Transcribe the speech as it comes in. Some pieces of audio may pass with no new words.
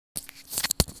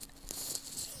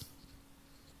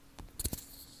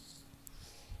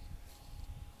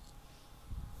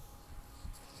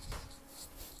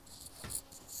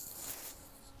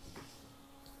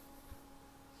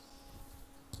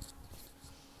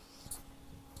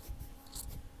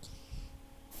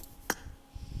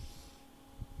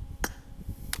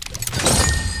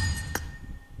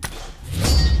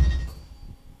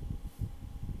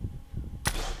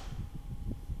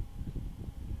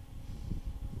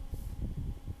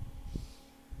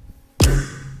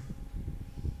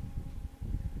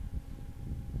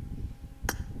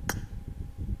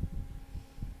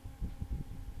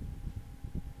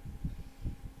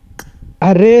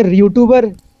আরে ইউটিউবার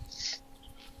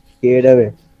কে এডাবে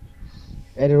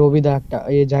আরে রবি দা একটা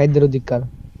এই জাহিদের অধিকার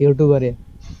ইউটিউবারে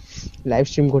লাইভ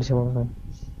স্ট্রিম করছে মনে হয়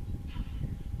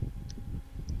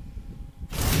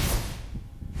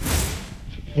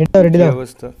রেডি দাও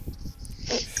অবস্থা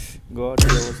গড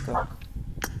কি অবস্থা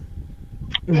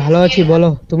ভালো আছি বলো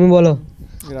তুমি বলো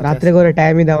রাতে করে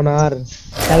টাইমই দাও না আর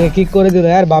কালকে কিক করে দিল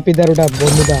यार বাপিদার ওটা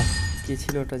বন্ধুটা কি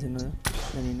ছিল ওটা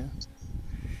জানি না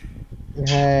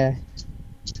হ্যাঁ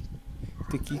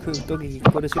তুই কি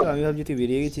করেছিল আমি ভাবছি তুই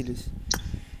বেরিয়ে গেছিলিস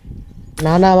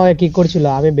না আমাকে কিক করছিল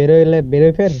আমি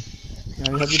বেরোই ফের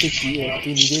আমি ভাবছি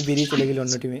তুই নিজেই বেরিয়ে চলে গেলি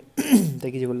অন্য টিমে তাই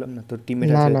কিছু বললাম না তোর টিমমেট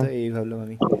আছে তো এই ভাবলাম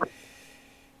আমি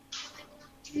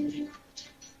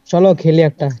চলো খেলি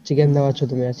একটা চিকেন দেওয়াচ্ছ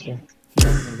তুমি আজকে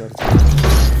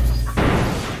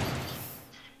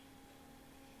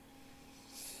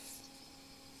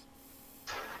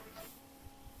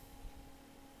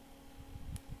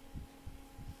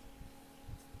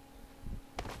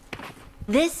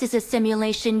This is a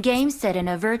simulation game set in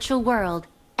a virtual world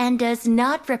and does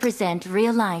not represent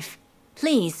real life.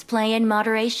 Please play in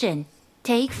moderation,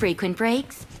 take frequent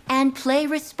breaks, and play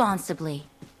responsibly.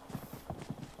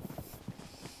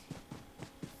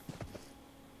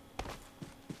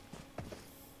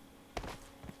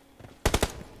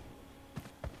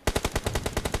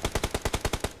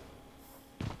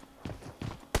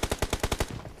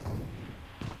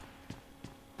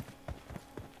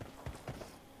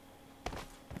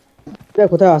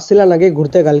 কোথায় আসছিলা নাকি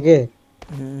ঘুরতে কালকে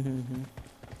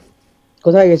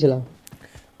কোথায় গেছিলা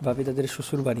বাপি তাদের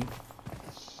শ্বশুর বাড়ি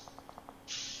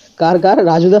কার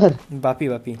রাজুদার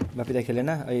বাপিদা খেলে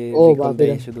না এই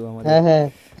শুধু আমাদের হ্যাঁ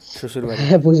শ্বশুর বাড়ি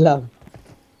হ্যাঁ বুঝলাম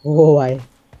ও ভাই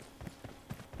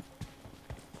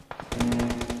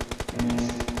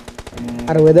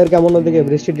আর ওয়েদার কেমন ওদিকে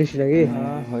বৃষ্টি নাকি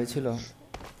হয়েছিল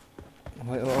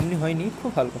অমনি হয়নি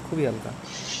খুব হালকা খুবই হালকা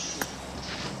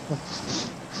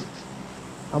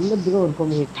আমাদের দিকে ওরকম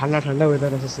ঠান্ডা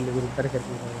ওয়েদার আছে শিলিগুড়ি তার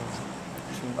ক্ষেত্রে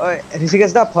ওই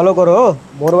ঋষিকেশ দা ফলো করো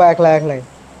মোরবা একলা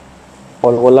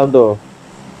ফলো করলাম তো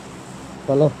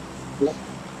চলো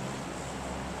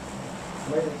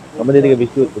আমাদের দিকে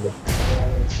বৃষ্টি হচ্ছিল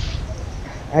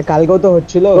কালকেও তো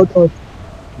হচ্ছিল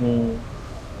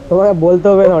তোমাকে বলতে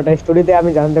হবে না ওটা স্টোরিতে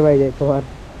আমি জানতে পাই যে তোমার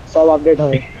সব আপডেট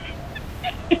হয়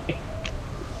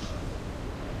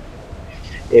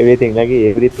এভরিথিং নাকি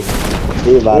এভরিথিং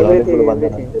এই ভালো অনেক বড় বান্দা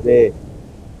আছে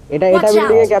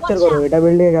এটা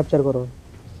বিল্ডিং এ ক্যাপচার করো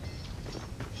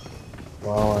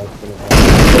wow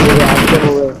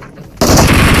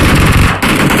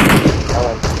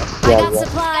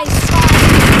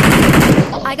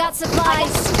I got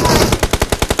supplies.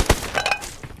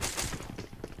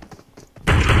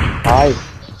 High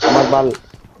আমার বাল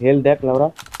হেল দেখ লাউরা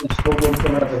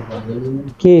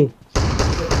কি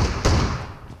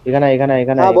এখানে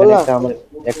একটা আমার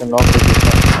একটা নক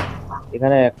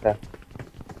এখানে একটা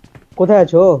কোথায়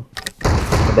আছো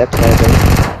দেখ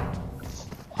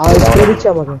আর কে দিচ্ছে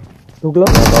আমাকে ঢুকলো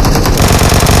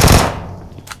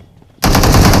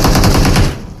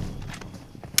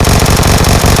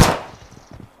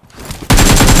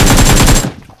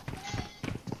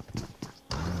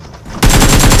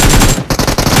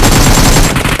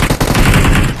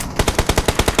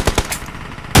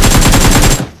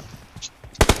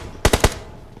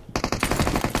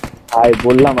আয়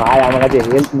বললাম আয় আমার কাছে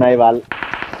হেল্প নাই বাল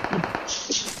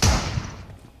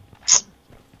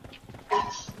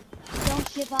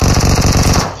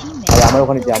আমার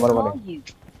ওখানে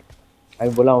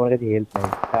আমি বললাম আমার কাছে হেল্প নাই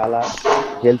শালা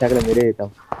জেল থাকলে মেরে যেতাম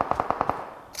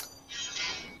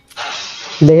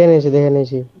দেখে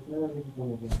নিয়েছি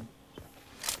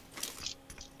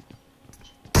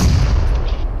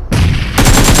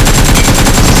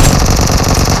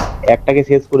একটাকে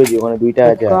শেষ করে দিই ওখানে দুইটা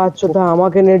আছে আচ্ছা তা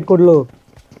আমাকে নেট করলো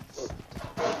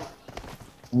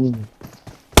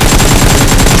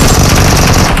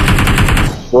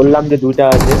বললাম যে দুইটা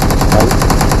আছে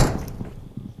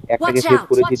একটাকে শেষ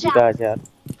করেছি দুইটা আছে আর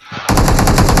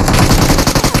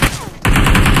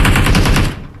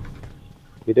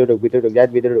ভিতরে ঢুক যাই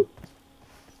ভিতরে ঢুক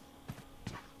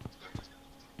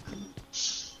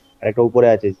আরেকটা উপরে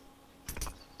আছে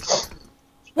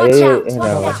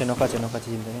নকাছে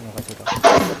চিন্তা নেই নকাছে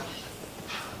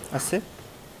আসছে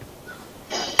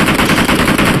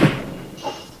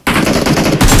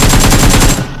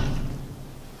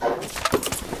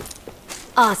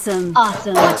Awesome.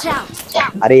 Watch out.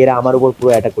 আরে এরা আমার উপর পুরো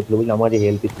অ্যাটাক করছিল বুঝলি আমার যে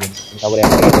হেলথ ছিল তারপরে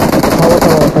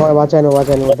তোমার বাঁচানো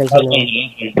টেনশন নেই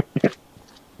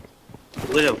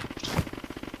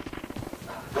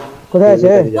কোথায়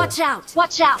আছে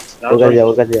Watch out.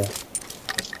 ওর কাছে যা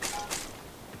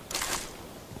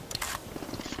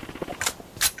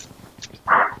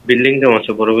বিল্ডিং তে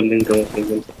আছে, বড় বিল্ডিং তে আছে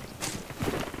একদম।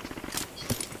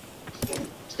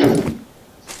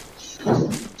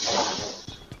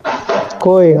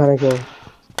 কই এখানে কেউ?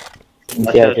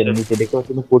 নিচে আছে, নিচে দেখতে পাচ্ছ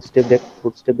না? ফুটস্টেপ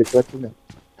দেখতে পাচ্ছ না?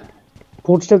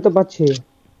 ফুটস্টেপ তো পাচ্ছি।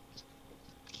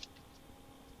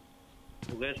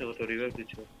 গেছে ও তো রিভার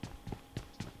দিচ্ছে।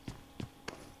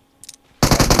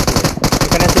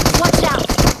 এখানে আছে। Watch out!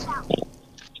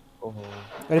 ওহো,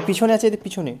 আরে পিছনে আছে, এদের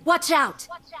পিছনে। Watch out!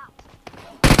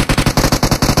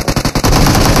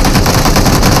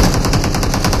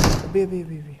 বে বে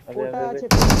বে বে। ওটা আছে।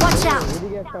 Watch out!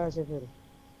 এদিকে একটা আছে ফের।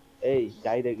 এই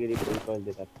যাই দেখে রিকল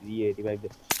দে, তার 385 দে।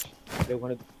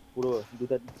 ওখানে পুরো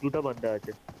দুটা বান্দা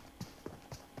আছে।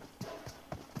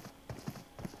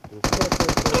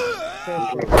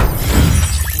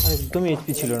 একদমই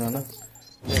এইচপি ছিল না, না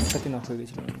একসাথে নক হয়ে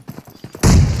গেছিল।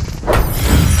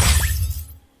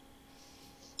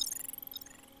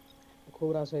 খুব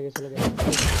রাশ হয়ে গেছিল।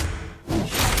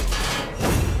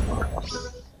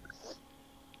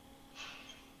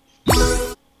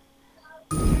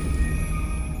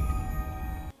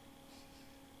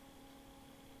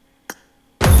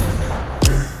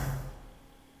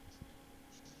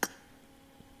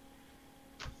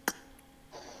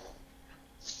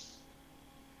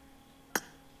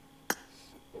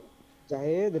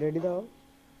 জাহেদ রেডি দাও।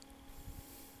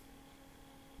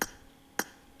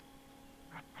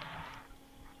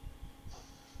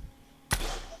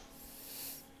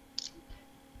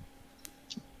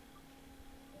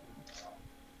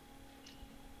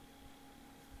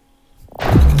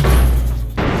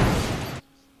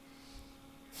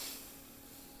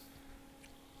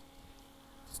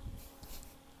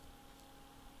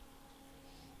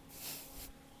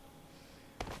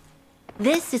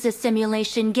 This is a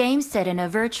simulation game set in a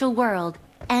virtual world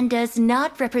and does not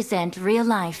represent real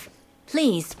life.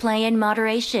 Please play in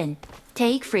moderation,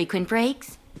 take frequent breaks,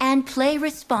 and play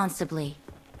responsibly.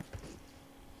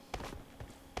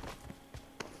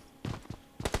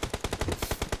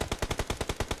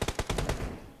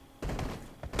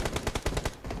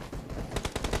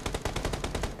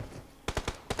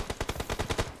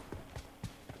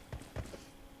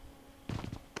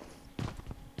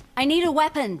 I need a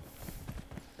weapon.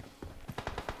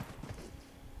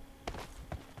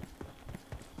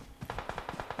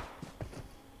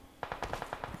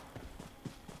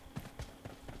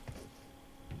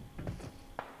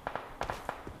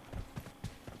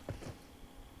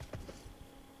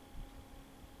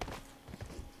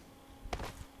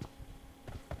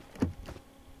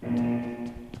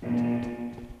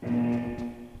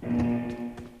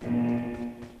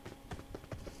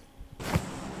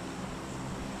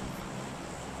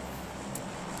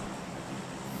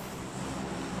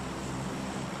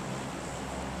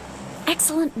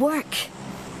 Excellent work.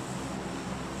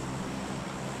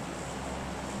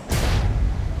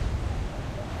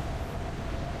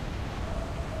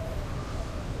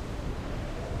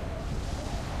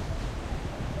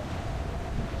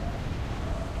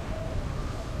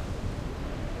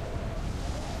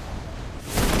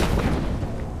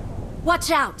 Watch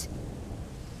out!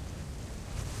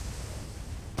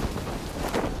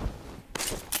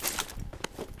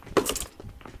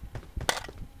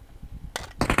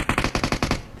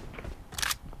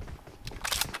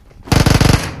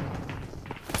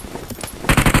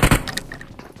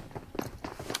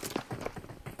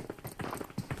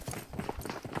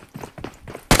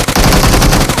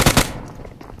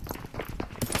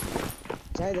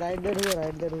 Zahed right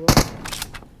দেড় হুয়া।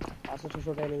 আসো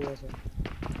ছোট enemy আছে।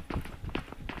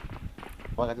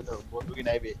 আমার কাছে তো বন্দুকই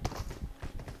নাই বে।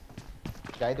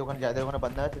 যাই ওখানে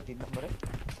বান্দা আছে 3 নম্বরে।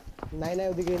 নাই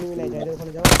ওদিকে এনিমি নাই, জাহেদ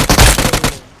ওখানে যাও।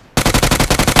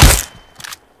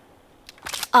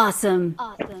 Awesome.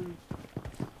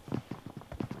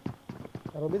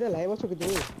 রবিদা লাইভ আছো কি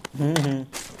তুমি?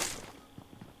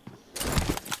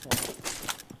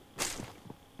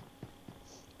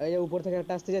 এই যে উপর থেকে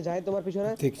একটা আসছে, যে জাহেদ তোমার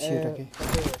পিছনে। দেখছি এটাকে।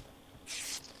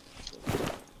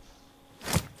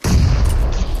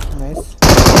 নাইস।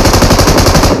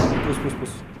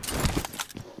 পুশ।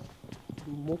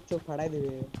 মুখ চোখ ফাড়াই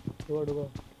দেবে। ঢুকো।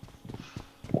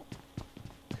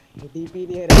 ডিপি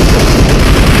নিয়ে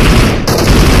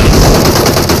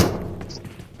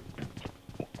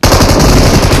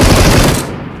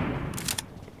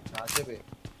আছে বে।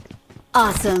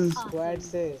 Awesome. স্কোয়াড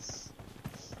শেষ।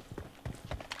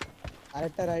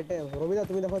 আরেকটা রাইটে রবিদা,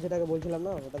 তুমি দেখো যেটাকে বলছিলাম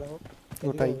না, ওটা দেখো।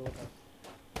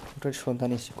 ওটার সন্ধান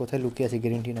এসে কোথায় লুকিয়ে আছে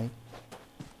গ্যারান্টি নাই।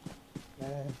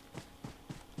 হ্যাঁ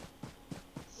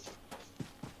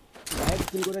রাইট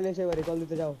কিল করে নিয়েছে, এবার রিকল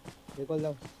দিতে যাও। রিকল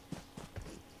দাও।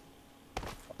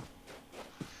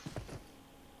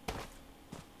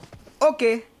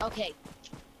 Okay Okay.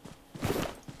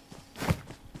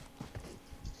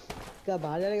 क्या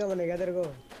बाहर जाने का मन है क्या तेरे को?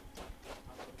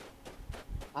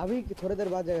 अभी थोड़ी देर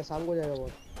बाद जाएगा, शाम को जाएगा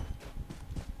बहुत।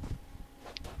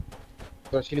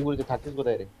 তো শিলিগুড়িতে থাকিস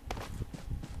কোথায় রে?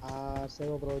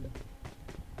 सेवक रोड।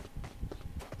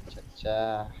 আচ্ছা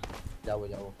যাবো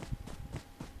যাবো।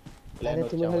 अरे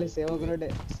তুমি খালি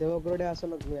সেবক রোডে আসো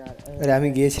না তুমি यार। আরে আমি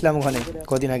গিয়েছিলাম ওখানে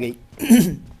কদিন আগেই।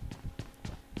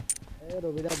 এ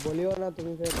রবিদা বলিও না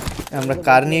তুমি ফের। আমরা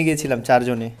কার নিয়ে গিয়েছিলাম 4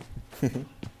 জনে।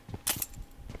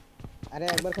 अरे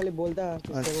একবার খালি বলতা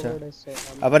আচ্ছা সেবক রোড এসে।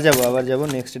 আবার যাব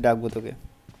নেক্সট ডাকবো তোকে।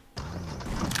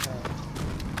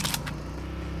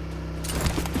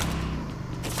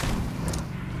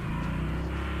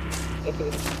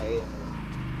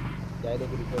 যাই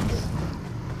দেখি রিপোর্ট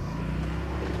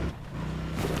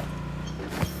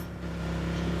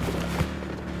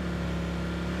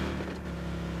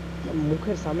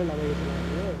মুখের সামনে নামে গেছিলাম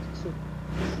আমি।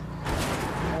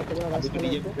 তোমরা রাস্তা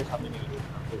নিজের মুখের সামনে নিয়ে গেছিস।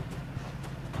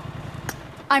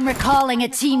 I'm recalling a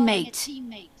teammate.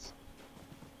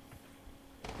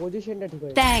 পজিশনটা ঠিক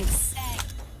হয়ে Thanks.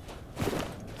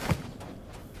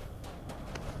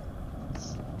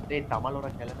 রে তামাল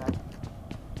ওরা খেলে না।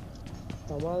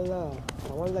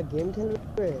 তামালদা গেম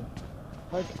খেলবে?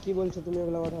 আর কি বলছো তুমি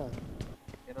এগুলা কথা?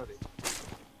 কেন রে?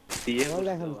 দিয়ে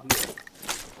তামালদা এখন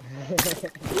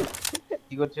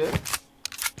কি করছে?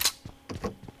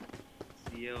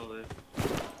 দিয়ে হবে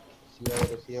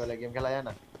সিএ वाला गेम খেলা যায়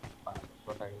না?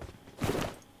 কথা গেল।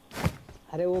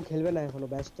 আরে ও খেলবে না এখনো,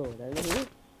 ব্যস্ত জানি না তুমি।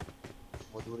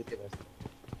 মজুরিতে ব্যস্ত।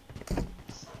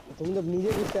 তুমি তো নিজে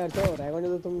বুঝতে পারছো এখন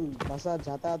যদি তুমি বাসা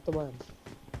যাতায়াত তোমার।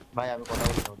 ভাই আমি কথা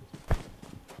বলি না।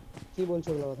 কি বলছো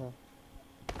এগুলো কথা?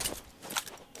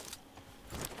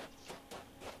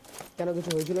 কেন কিছু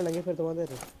হয়েছিল নাকি ফের তোমাদের?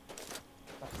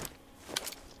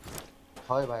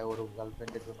 হয় ভাই ওর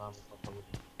গার্লফ্রেন্ডের জন্য আমি কথা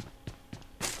বলি।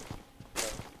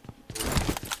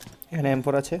 এখানে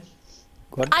M4 আছে।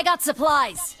 God I got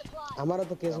supplies. আমারও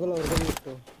তো কেসগুলো ওরকমই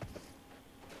একটু।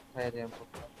 হ্যাঁ রে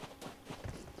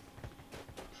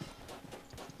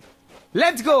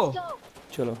লেটস গো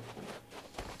চলো।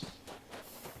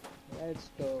 Let's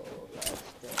go.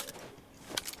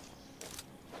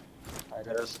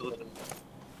 আরে সুদ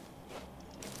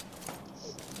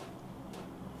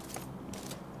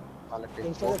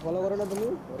ইনস্টাতে ফলো করো না তুমি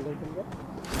ওর গার্লফ্রেন্ডকে?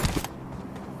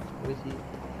 করেছি।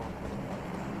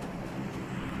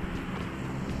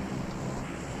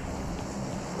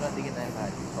 ওরা দিকে নাই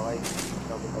ভাই সবাই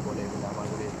কথা বলে বলে আমার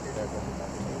বলে এটা করতে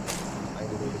থাকে।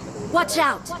 আমি বলি ওর সাথে Watch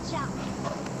out.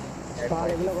 তার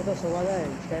এগুলো কথা শোনা যায়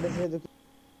স্ট্যাটাসে দেখি।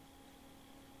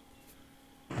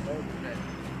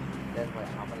 দেখ ভাই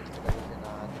আমার স্ট্যাটাসে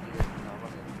না দিকে না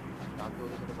মানে আমি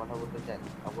ওর সাথে কথা বলতে চাই।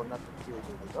 তারপর না কি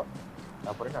হয়েছে বলতো?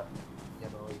 তারপরে না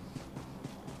যেন ওই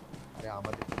আরে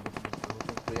আমাদের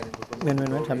মেন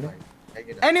সামনে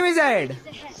এনিমিজ হেড।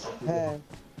 হ্যাঁ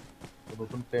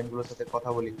নতুন ফ্রেন্ডগুলোর সাথে কথা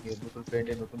বলি, নতুন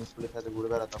ফ্রেন্ডের নতুন স্কুলের সাথে ঘুরে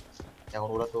বেড়াতাম। এখন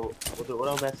ওরা তো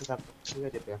ওরাও ব্যস্ত থাকতো, ঠিক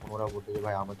আছে? তো এখন ওরা বলতে যে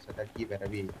ভাই আমাদের সাথে আর কি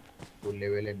বেড়াবি, তোর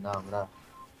লেভেলের না আমরা।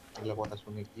 এগুলো কথা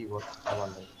শুনে কি ভালো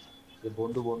লাগে যে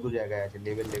বন্ধু জায়গায় আছে,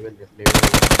 লেভেল।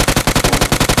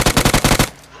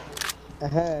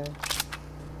 হ্যাঁ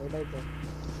ওটাই তো।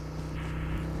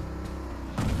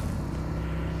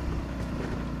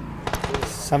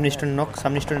 সামনে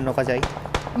স্টোন নক যায়।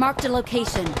 Marked a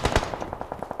location.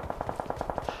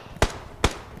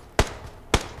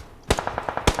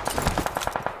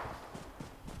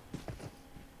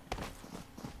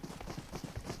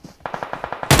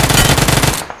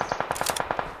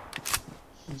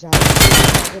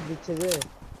 দিচ্ছে যে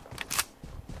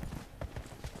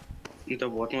এটা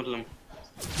বট মারলাম।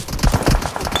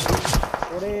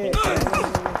 ওরে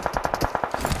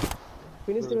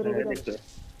ফিনিশ করে রবি দাও।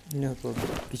 নো প্রবলেম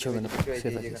কিছু হবে না,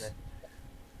 সেফ আছে।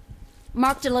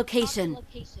 Marked a location.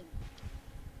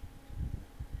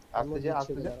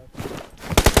 আসতে যা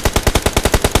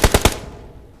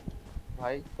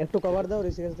ভাই একটু কভার দাও,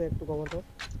 রিসিকেস দাও, একটু কভার দাও।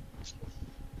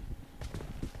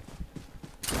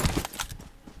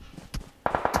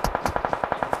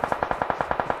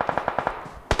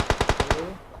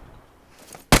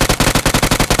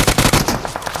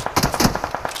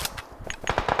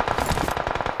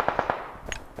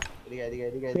 এদিকে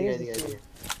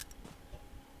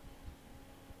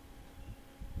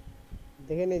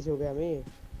দেখে নিয়েছি ওকে আমি।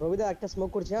 রবিদা একটা স্মোক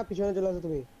করছি, হ্যাঁ পিছনে চলে আসো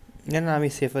তুমি। না আমি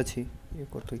সেফ আছি। এই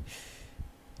কর তুই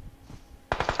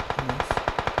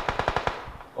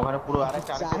ওখানে পুরো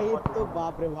আরেকটা জাহিদ তো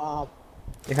বাপ রে বাপ।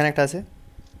 এখানে একটা আছে।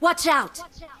 Watch out.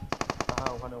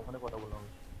 হ্যাঁ ওখানে কথা বললাম।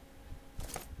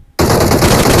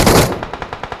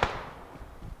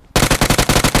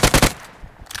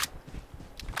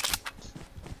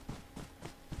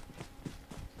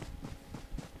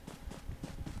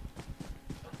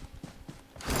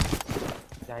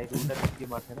 জাহিদ উল্টা কি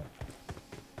মারছে না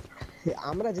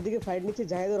আমরা যেদিকে ফাইট নিচ্ছি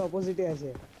জাহিদের অপোজিটে আছে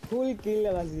ফুল কিল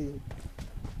লাগাছি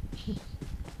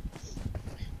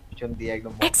পিছন দিয়ে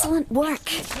একদম Excellent work.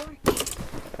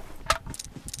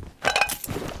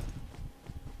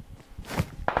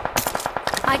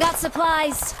 I got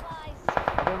supplies.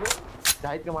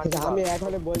 জাহিদকে মারছে আমি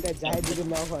এখানে বলতে জাহিদ যদি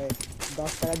না হয়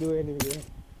 10 টাকা দিয়ে নিবি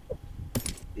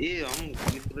এ আমি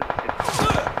ক্লিক করে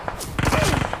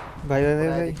ভাই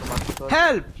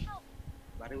হেল্প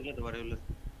বাড়ি উল্লে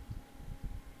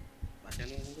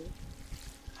বাঁচানো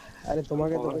আরে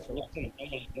তোমাকে তো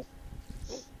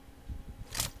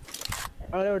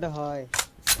আরে ওটা হয়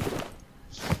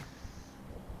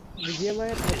BGMI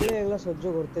থাকলে এগুলো সহ্য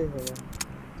করতেই হবে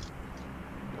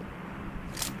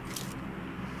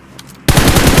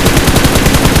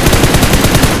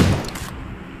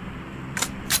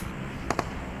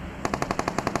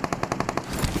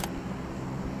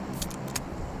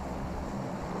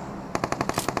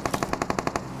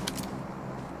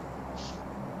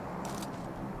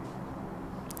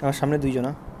আমার সামনে দুইজন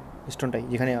স্টোনটাই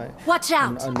যেখানে Watch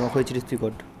out. নক হয়েছিস তুই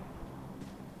কোড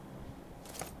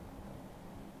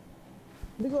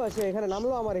দেখো আছে এখানে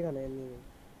নামলো আমার এখানে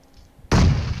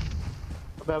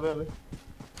আবে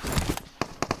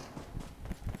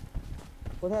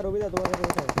কোথায় রবিদা তোমার কাছে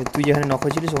কোথায় তুই যেখানে নক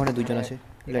হয়েছিস ওখানে দুইজন আছে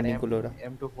ল্যান্ডিং করলো ওরা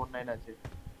M249 আছে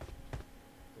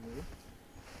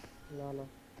না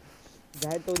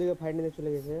জাহিদ তো ওদিকে ফাইট নিতে চলে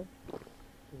গেছে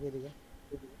এদিকে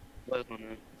ওখানে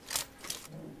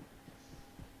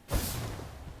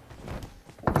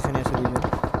এখানে আছে দুইজন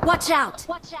Watch out.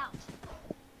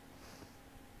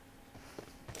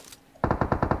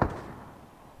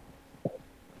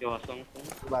 কেউ আসলাম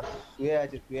বাস শুয়ে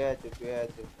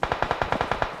আছে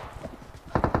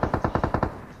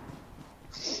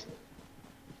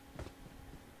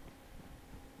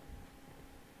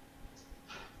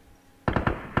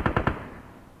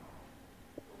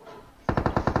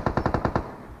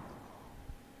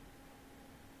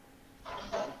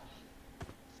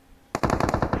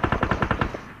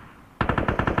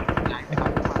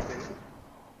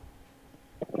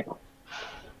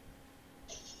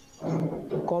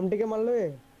কম টিকে মারলো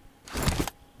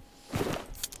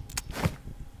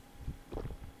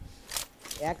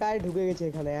একাই ঢুকে গেছে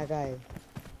এখানে একাই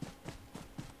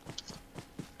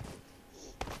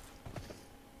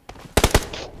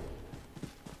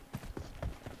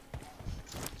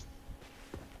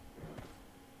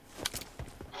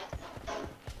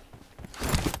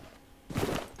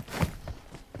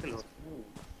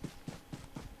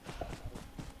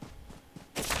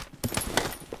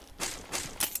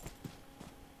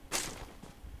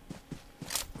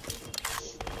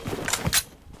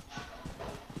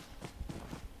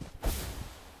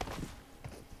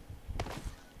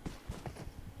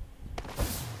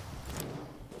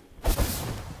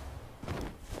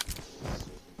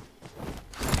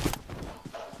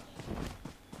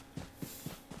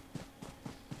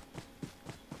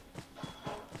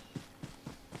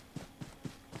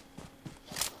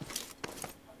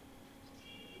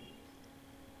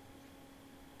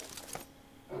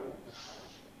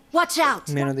Watch out.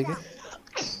 মেন ওদিকে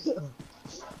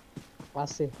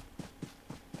আসছে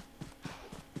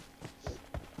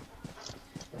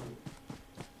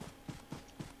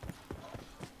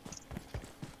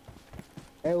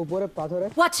উপরে পাথরে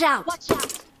Watch out.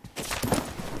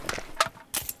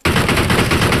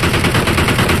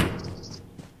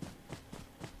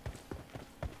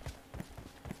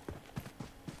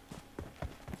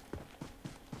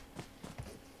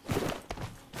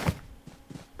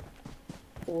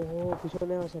 ওহো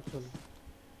পিছনে আছে একজন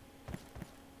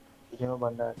পিছনে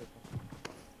বান্দা আছে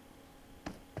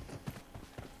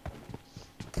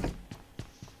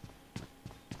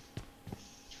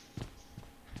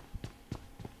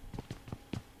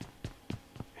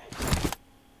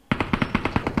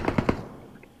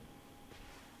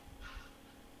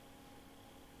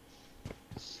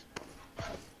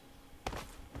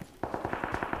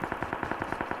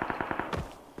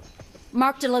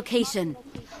Marked a location.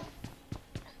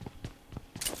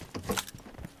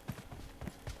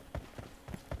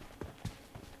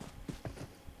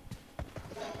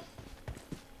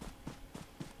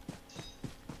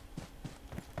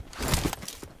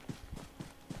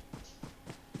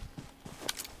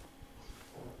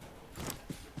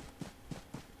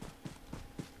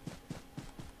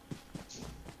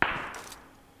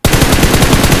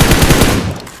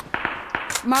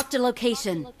 Marked a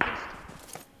location.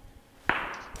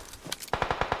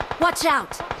 Watch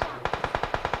out!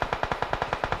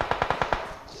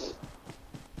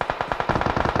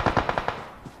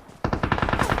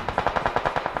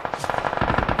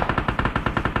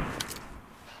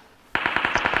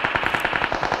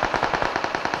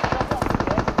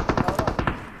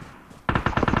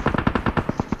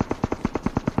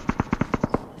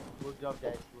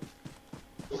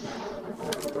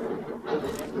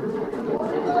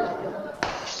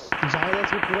 Zahid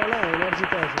আজকে পুরো না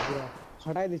এনার্জিতে আছে পুরো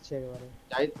ফাটাই দিচ্ছে একেবারে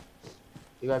জাহিদ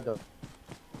রিভাইভ দাও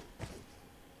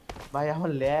ভাই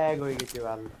আমার ল্যাগ হয়ে গেছে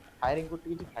ভাই ফায়ারিং করতে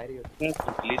গেছি ফায়ারিং হচ্ছে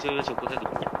গ্লিচ হয়ে গেছে কোথায়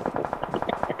ঢুকবে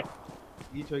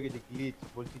গ্লিচ হয়ে গেছে গ্লিচ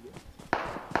বলছি যে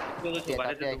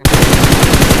বাড়িতে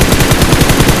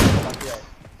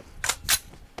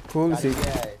ফুল সিক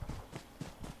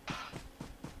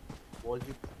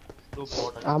বলছি তো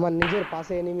বট আমার নিজের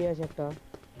পাশে এনিমি আছে একটা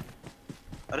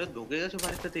আরে ঢুকে গেছে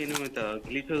বাড়িতে এনিমিটা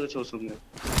গ্লিচ হয়ে গেছে ওর সঙ্গে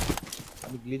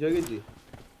আমি গ্লিচ হয়ে গেছি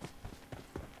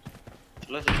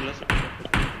চলে আসো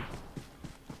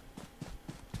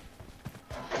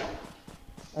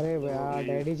अरे भैया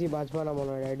डैडी जी बाजवा ना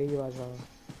बोलो डैडी जी बाजवा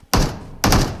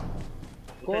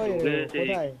कोई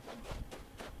কোথায়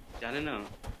জানে না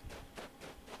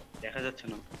দেখা যাচ্ছে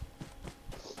না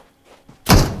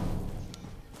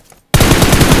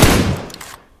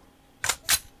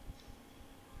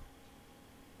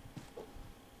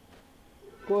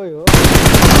কই ও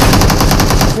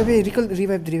বেবি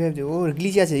রিভাইভ দে ও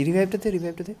গ্লিচ আছে রিভাইভটাতে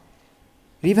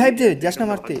রিভাইভ দে জাস্ট না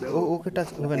মারতে ওকে টাচ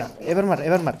হবে না এবার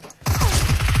মার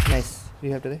নাইস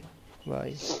রিভাইভটা দে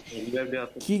ভাই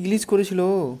কি গ্লিচ করেছিল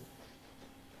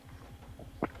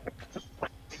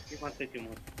কি মারতে কি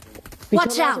মার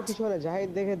Watch out! পিছনে জাহিদ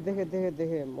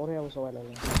দেখে মরে যাবো সবাই না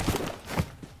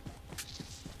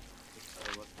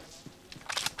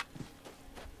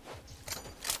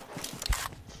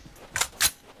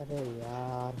अरे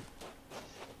यार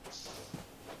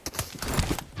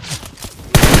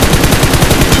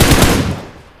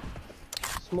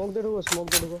स्मोक दे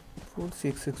दो ফুল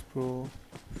 6 pro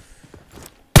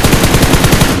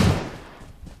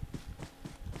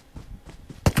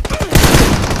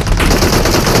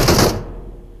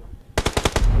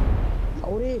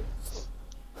अरे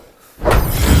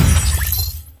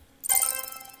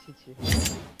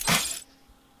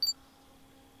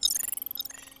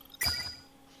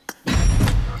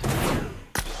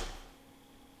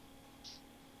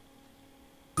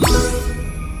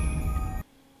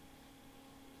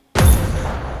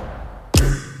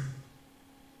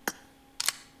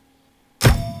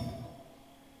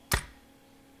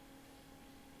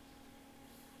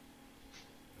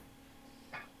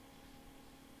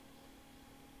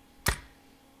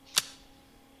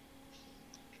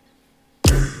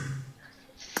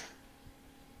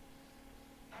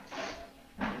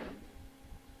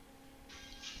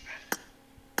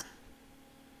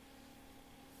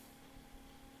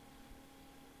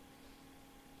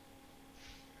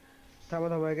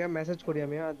থামো একে মেসেজ করি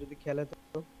আমি আর যদি খেলে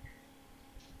তো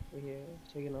ইয়ে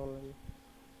ঠিক না online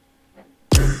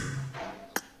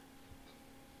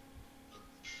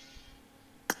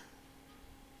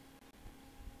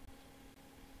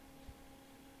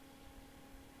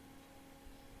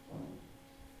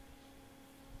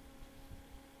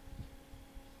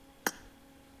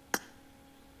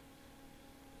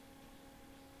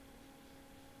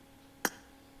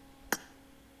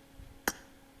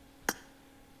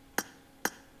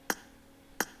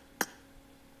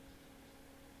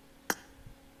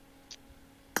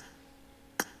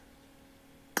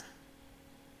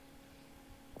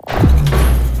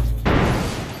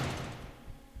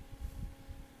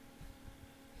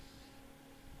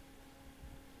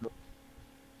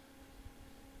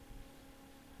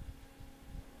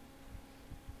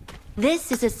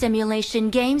This is a simulation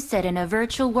game set in a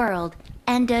virtual world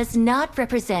and does not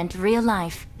represent real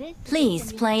life.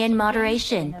 Please play in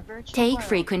moderation, take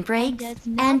frequent breaks,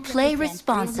 and play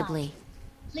responsibly.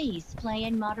 Please play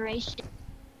in moderation.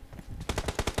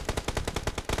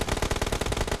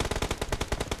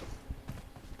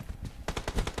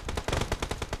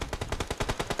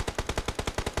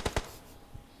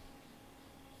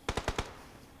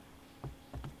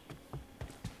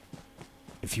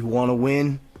 If you want to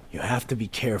win, you have to be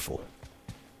careful.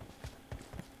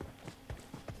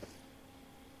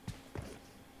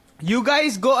 You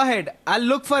guys go ahead. I'll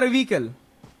look for a vehicle.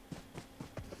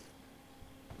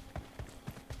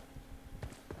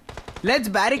 Let's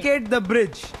barricade the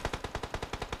bridge.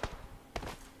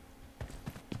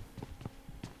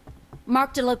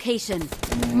 Marked a location.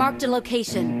 Marked a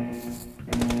location.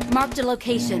 Marked a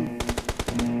location.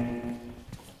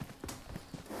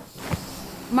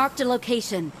 Marked a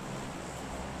location.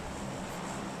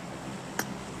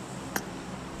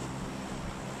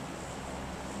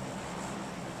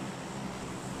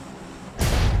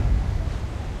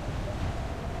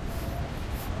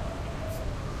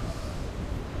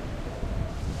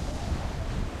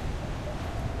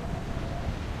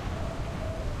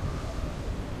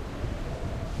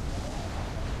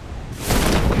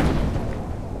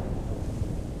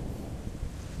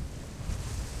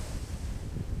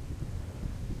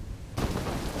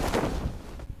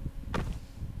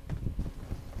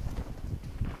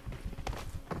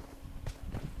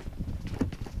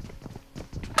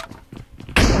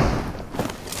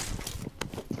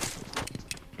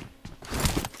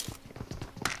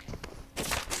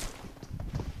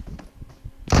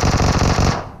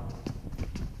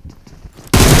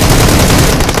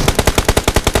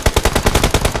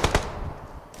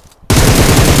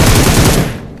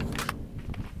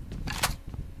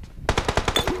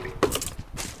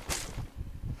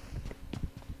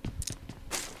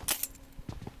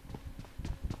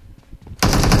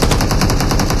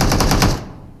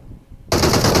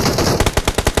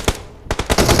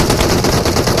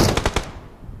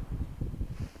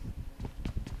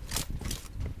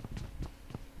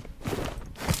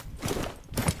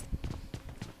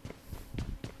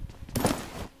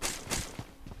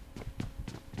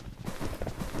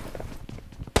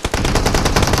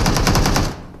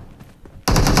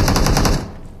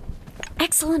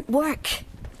 Excellent work.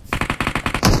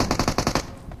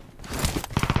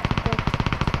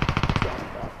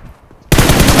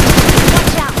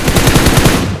 Watch out.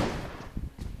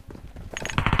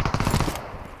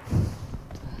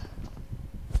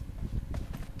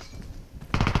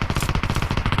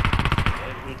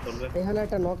 এখানে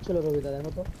একটা knock ছিল রবিদা,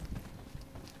 দেখো তো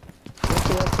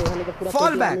এখানে তো পুরো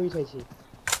Fall back. আমি বিছাইছি।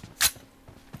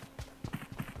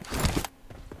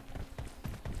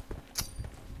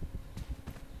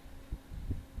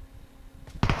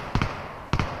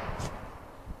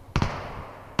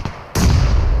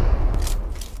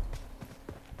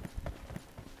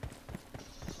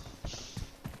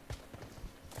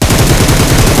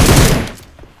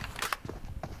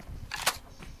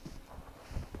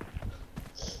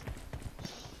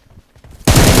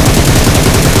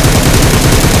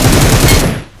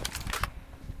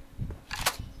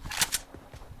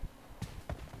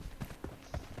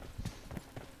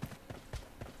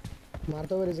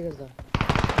 মারতে হবে রিজিকেশ দা।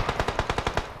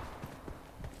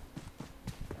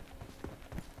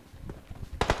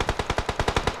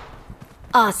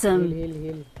 Awesome. Hill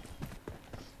hill.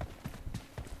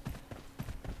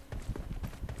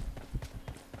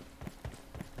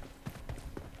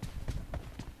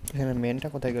 এখানে মেনটা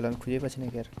কোথায় গেল আমি খুঁজে পাচ্ছি না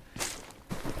কি আর।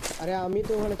 আরে আমি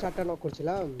তো ওখানে 4টা নক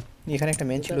করছিলাম। এখানে একটা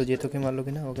মেন ছিল, যে তোকে মারলো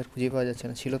কিনা ওকে খুঁজে পাওয়া যাচ্ছে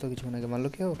না। ছিল তো কিছুক্ষণ আগে, মারলো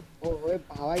কেউ? ও ওই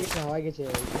হাওয়ায় গেছে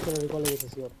পিছনে রিকল গেছে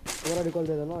সিওর। তোমরা রিকল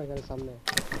দিয়ে দাও না এখানে সামনে।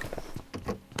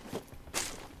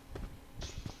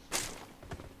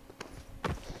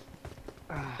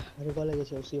 রিকলে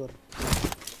গেছে সিওর।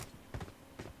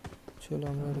 চলো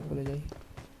আমরা রিকলে যাই।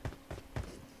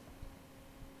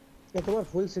 তোমার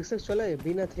ফুল 6x চলে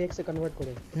বিনা 3x এ কনভার্ট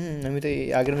করে? আমি তো এই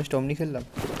আগের ম্যাচটা অমনি খেললাম।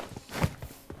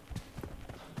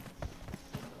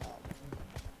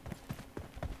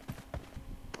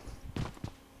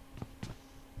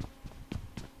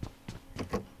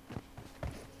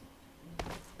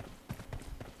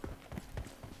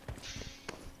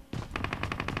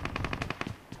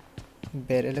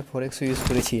 ব্যারেলে 4x ইউজ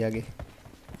করেছি আগে।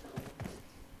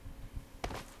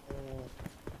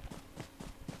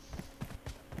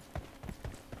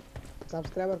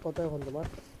 সাবস্ক্রাইবার কত এখন তোমার?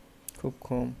 খুব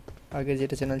কম। আগে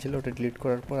যেটা চ্যানেল ছিল ওটা ডিলিট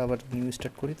করার পর আবার নিউ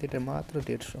স্টার্ট করি, তো এটা মাত্র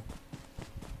 150।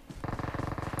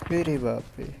 আরে বাপ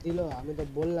রে, দিল আমি তো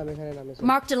বললাম এখানে নামে।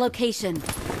 Marked a location.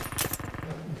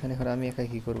 এখানে আর আমি একা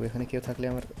কি করব? এখানে কেউ থাকলে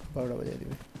আমার 12টা বাজিয়ে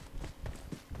দিবে।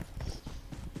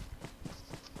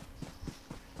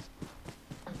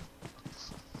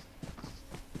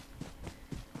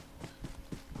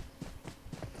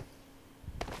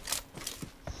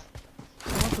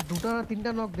 দুটো না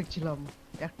তিনটা নক দেখছিলাম,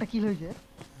 একটা কিল হয়েছে।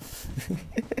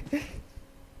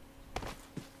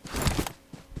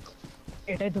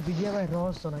 এটাই তো বিজিএমআই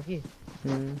রহস্য নাকি?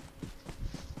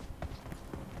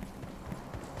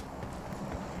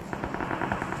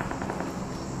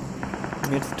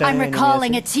 I'm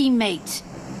recalling a teammate.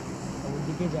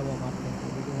 ওদিকে যাব মারতে,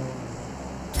 ওদিকে যাব।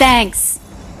 Thanks.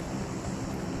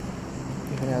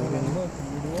 এখানে আসবে না।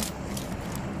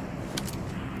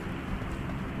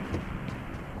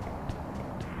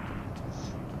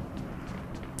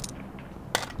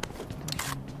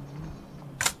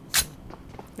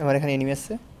 আমার এখানে এনিমি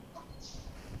আছে।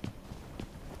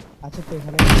 আচ্ছা তো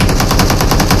এখানে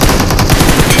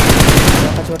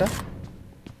নক আছে ওটা।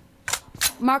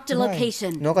 Marked a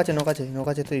location. নক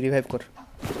আছে তুই রিভাইভ কর।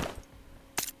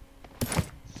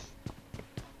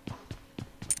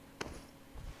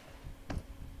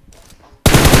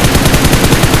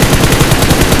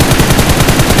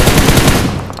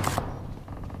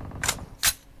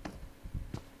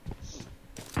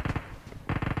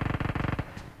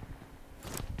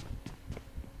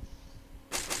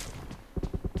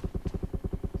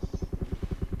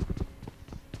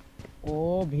 ও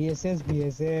ভিএসএস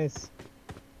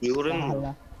কি করেন?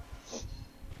 আল্লাহ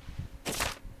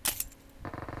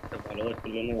ভালো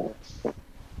ছিল না।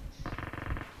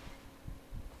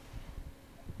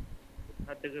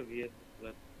 হাতে থেকে ভিএস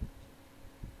প্লাস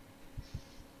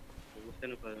বুঝতে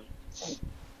না পারেন।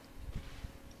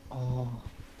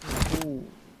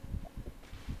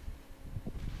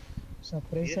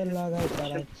 সাপ্রেশন লাগাই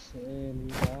চালাচ্ছে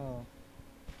নিবা।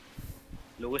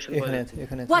 লোকেশন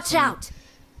এখানে Watch out.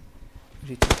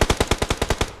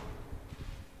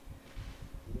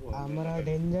 আমরা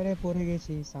ডেঞ্জারে পড়ে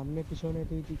গেছি, সামনে পিছনে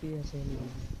দুই দিকেই আছে।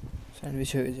 স্যান্ডউইচ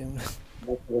হয়ে গেছে আমরা।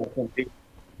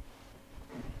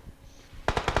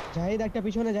 জাহিদ একটা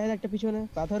পিছনে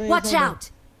পাথরে। Watch out.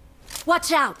 Watch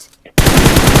out.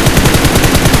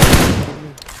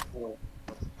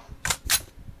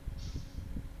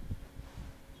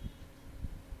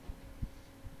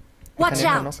 Watch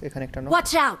out. এখানে একটা নক।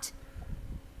 Watch out.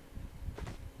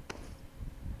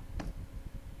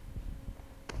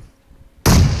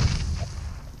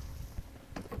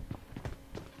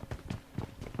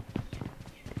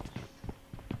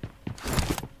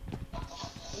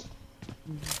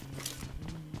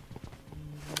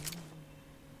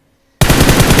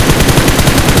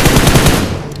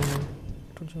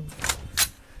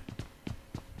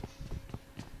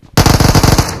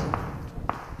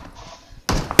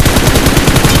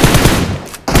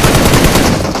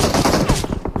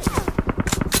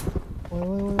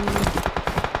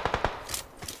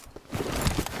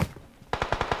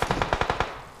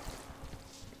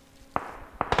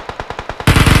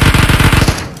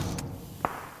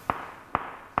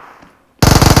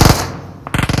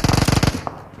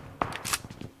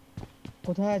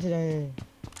 কোথায় আছে জানে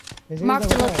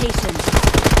Marked a location.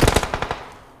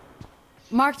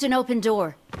 Marked an open door.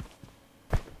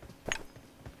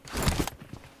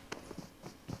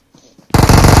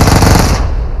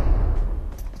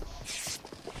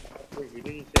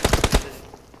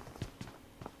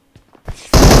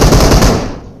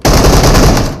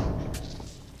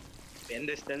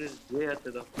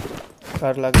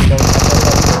 Car लग जाओ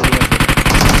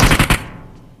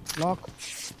লক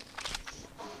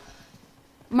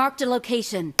Marked a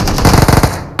location.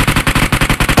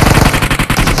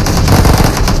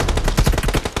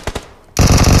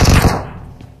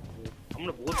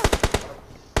 আমরা বহুত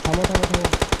থামো থামো থামো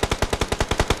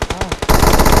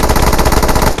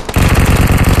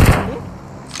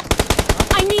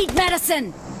I need medicine.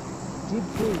 জিপ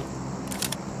তুই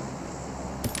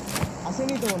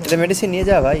আসেনি তো মনে এটা মেডিসিন নিয়ে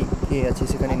যা ভাই কে আছে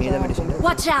সেখানে নিয়ে যা medicine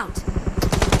Watch out.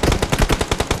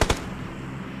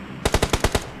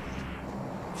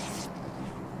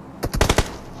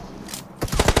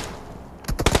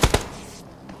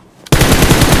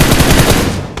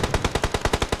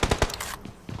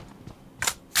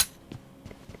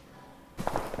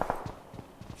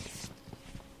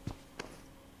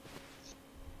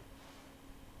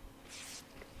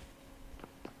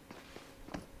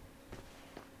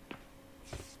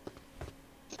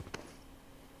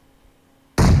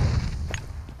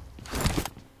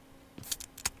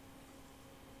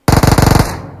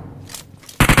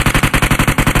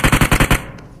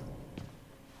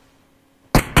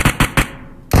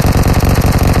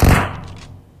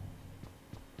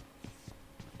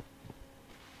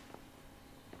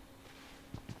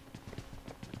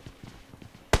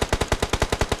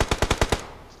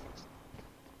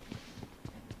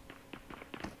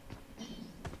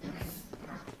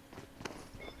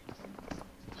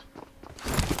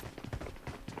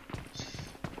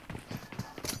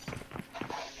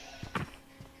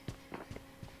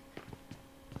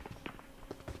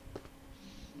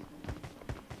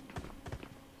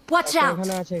 Watch out.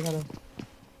 এখানে আছে এখানে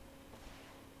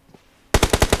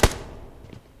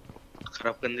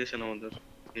খারাপ কন্ডিশন আমাদের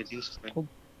এই জিনিস নাই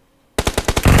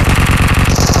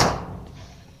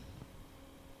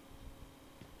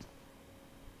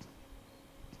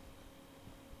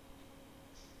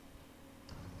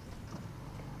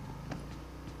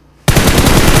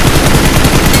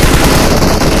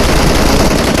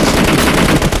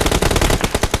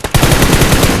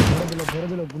ভরে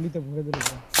দিল গুলিতে ভরে দিল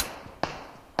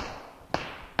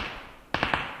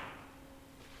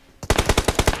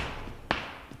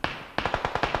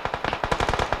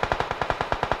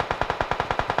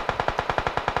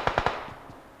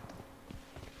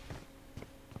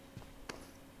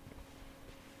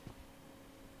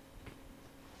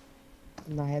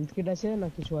না হেলথ কিট আছে না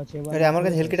কিছু আছে আরে আমার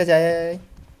কাছে হেলথ কিট আছে আয়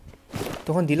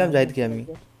তখন দিলাম জাহিদকে আমি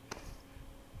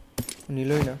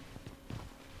নিলই না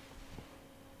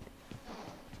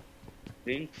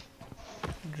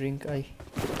ড্রিঙ্ক আই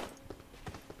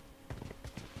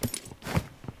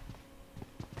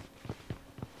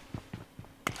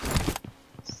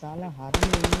সালা হারামি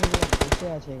বসে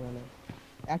আছে এখানে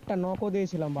একটা নকও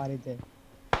দিয়েছিলাম বাড়িতে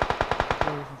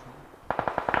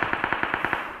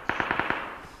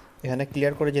এখানে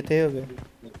ক্লিয়ার করে যেতে হবে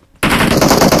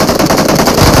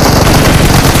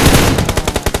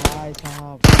ভাই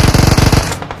সাহেব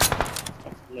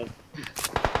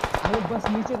আমি বাস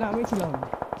নিচে নামিয়েছিলাম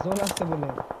জোন আসতে বলে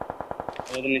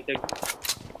আমাদের নিচে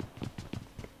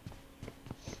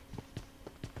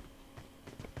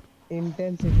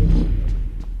ইন্টেন্সিটি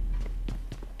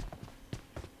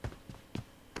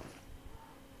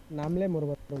নামলে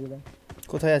মরবা রবিদা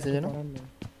কোথায় আছে জানো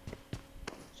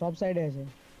সব সাইডে আছে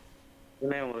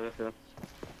নাই আমার কাছে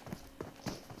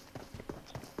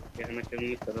এখানে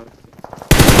কেমনি করো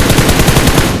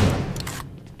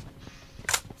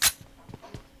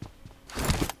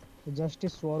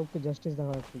জাস্টিস স্বরূপকে জাস্টিস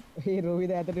দেখা যাচ্ছে এই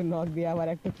রবিদা এতটা নক দিয়ে আবার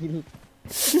একটা কিল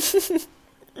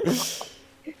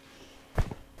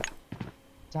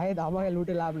চাই আমাকে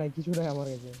লুটে লাভ নাই কিছু নাই আমার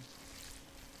কাছে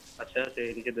আচ্ছা আছে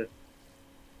এদিকে দে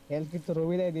হেলথ কিট তো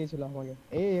রবিদাই দিয়েছিল আমাকে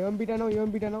এই এমপিটা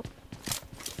নাও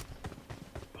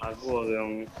ভাগো হবে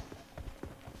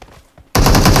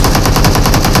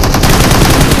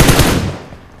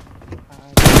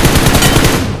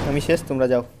আমি শেষ তোমরা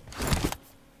যাও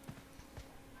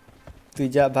তুই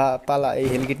যা পালা এই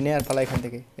হেলকিট নে আর পালা এখান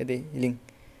থেকে এদে হিলিং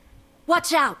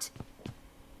Watch out.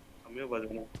 আমিও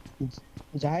বাজবো না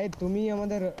জাহিদ তুমি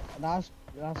আমাদের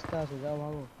রাস্তা আছে যাও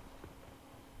ভাগো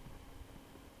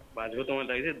বাজবো তোমার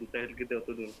লাগছে দুটো হেল কিতে অত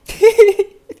দূর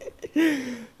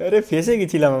আরে ফেসে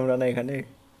গেছিলাম আমরা না এখানে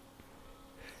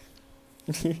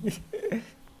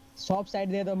সব সাইড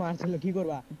দিয়ে তো মারছিল কি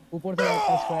করবা উপর থেকে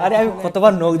একটা স্কোয়ার আরে আমি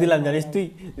কতবার নক দিলাম জানিস তুই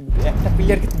একটা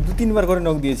প্লেয়ারকে 2-3 বার করে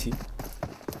নক দিয়েছি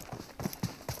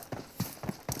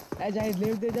এই জাহিদ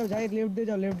লেফট দিয়ে যাও জাহিদ লেফট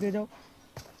দিয়ে যাও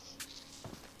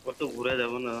কত ঘুরে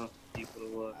যাব না কি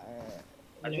করব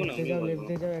আসবো না লেফট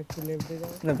দিয়ে যাও একটু লেফট দিয়ে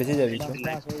যাও না বেঁচে যাবি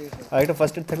আর একটা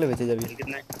ফার্স্ট এড থাকলে বেঁচে যাবি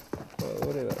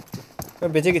ওরে বাপ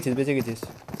বেঁচে গেছিস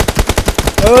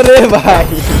ওরে ভাই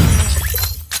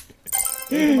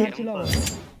মারছিল আমার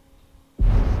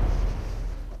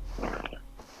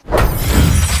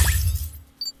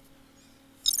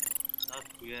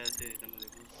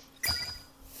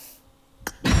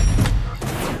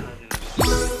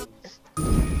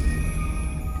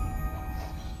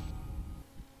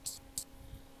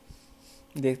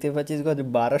দেখতে পাচ্ছিস গো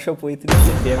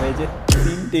 1235 ড্যামেজে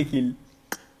 3টে কিল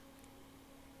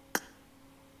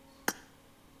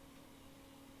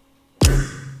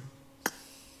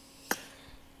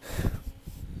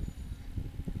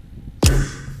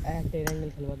একটা অ্যাঙ্গেল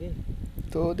খেলবা কি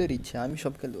তোদের ইচ্ছা আমি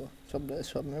সব খেলবো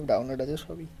সব ম্যাপ ডাউনলোড আছে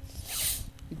সবই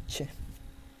ইচ্ছে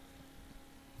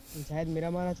জাহিদ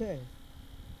মিরামার আছে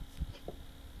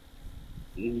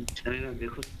জানি না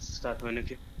দেখো স্টার্ট হয়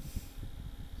নাকি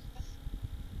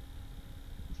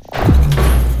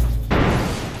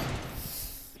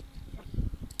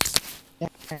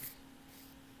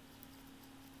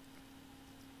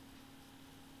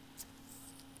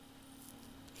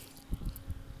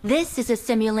This is a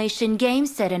simulation game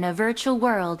set in a virtual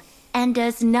world and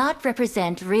does not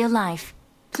represent real life.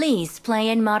 Please play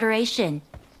in moderation,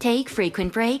 take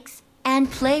frequent breaks, and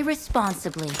play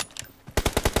responsibly.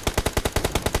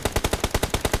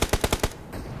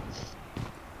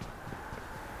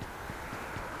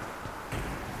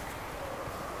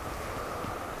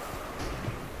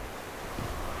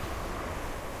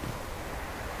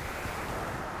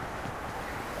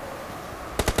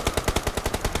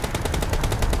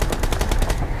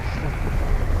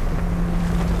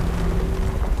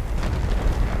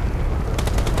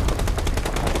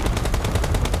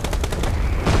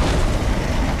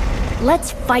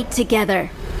 Let's fight together.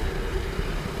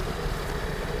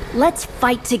 Let's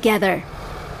fight together.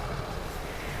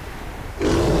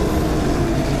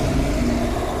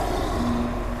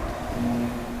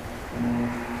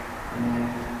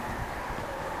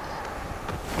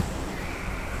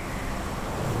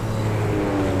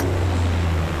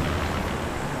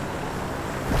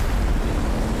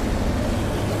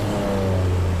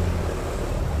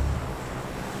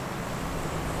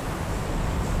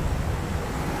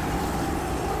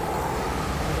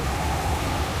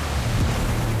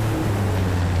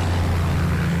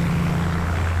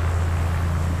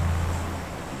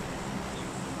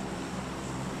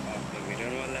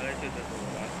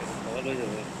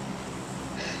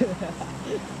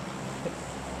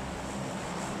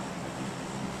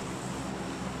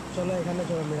 চলো এখানে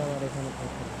চলো মিরামার এখানে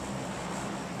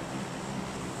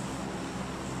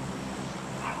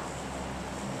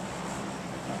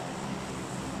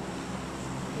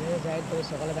জাহিদ তোর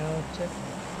সকালে দেখা হচ্ছে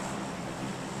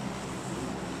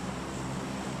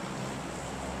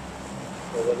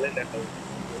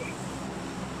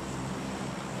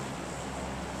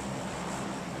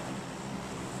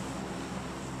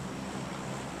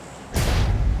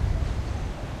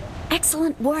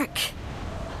Excellent work.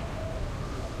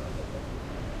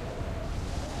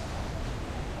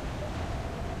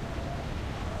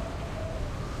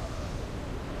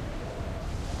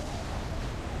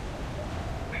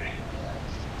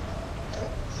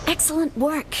 Excellent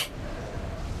work.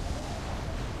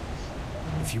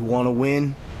 If you want to win,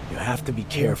 you have to be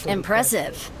careful.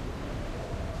 Impressive.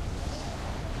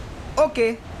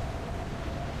 Okay.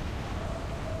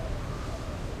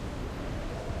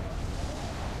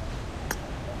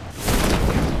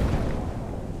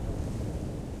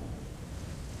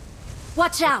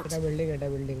 Watch out. এটা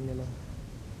building নিলাম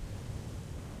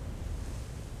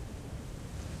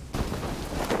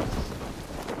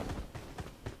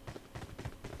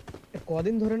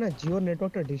কদিন ধরে না জিও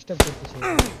নেটওয়ার্কটা ডিস্টার্ব করতেছে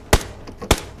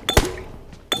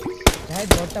জাহিদ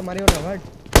বটটা মারিও না ভাট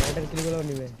এটার কিলগুলো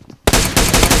নিবে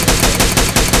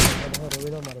দেখো রবি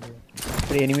দাও মারবে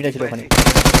আরে এনিমিটা ছিল ওখানে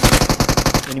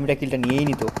এনিমিটা কিলটা নিয়েই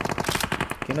নিত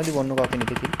কেন দিব অন্য কাউকে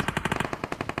নিতে কিল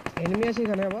এনিমি আছে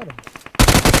এখানে আবার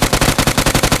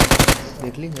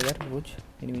দেখলি এবার বুঝ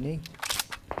এনিমি নেই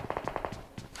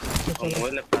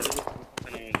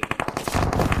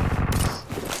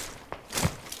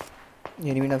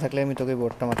এনিমি না থাকলে আমি তোকে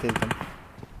বোটটা মারতে দিতাম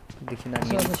দেখি না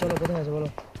চলো কোথায় আছে বলো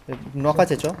নক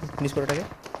আছে চ ফিনিশ করে টাকে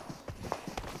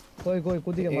কই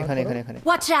কোদিকে মার এখানে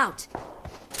Watch out.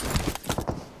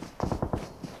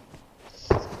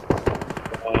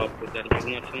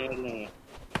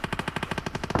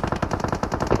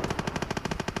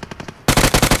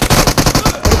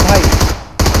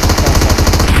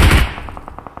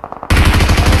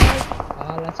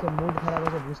 আজকে মুড খারাপ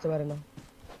আছে বুঝতে পারে না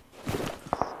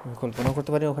আমি কল্পনা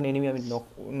করতে পারি ওখানে এনিমি আমি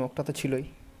নকটা তো ছিলই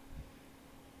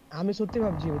আমি সত্যি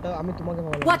ভাবছি ওটা আমি তোমাকে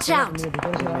ভাবলাম Watch out! তুমি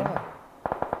ভিতরে ছিল না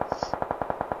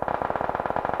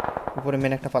উপরে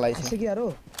মেন একটা পালাইছে আছে কি আরো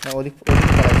না ওদিক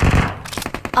পালাইছে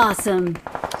Awesome.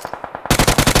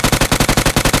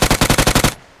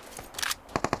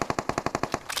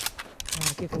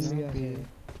 কে কোন দিকে আছে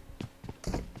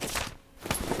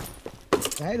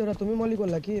ভাই ধরা তুমি মলি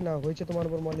করলা কি না হইছে তোমার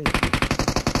উপর মলি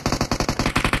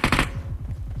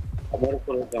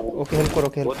ওকে হেল্প করো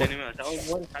बहुत एनिमी আছে আর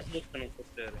ওর সাথে ডিসকানেক্ট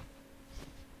করতে হবে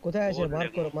কোথায় আছে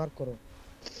মার্ক করো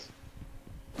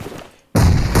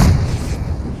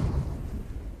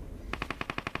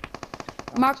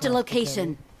Marked a location.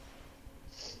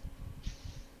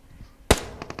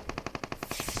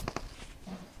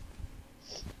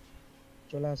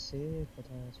 চলে আসছে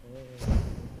কোথায় আছে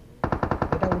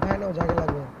এটা উঠায় নাও জায়গা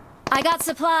লাগবে I got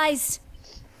supplies.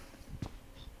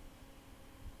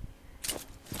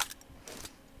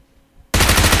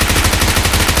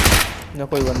 ना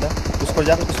कोई बंदा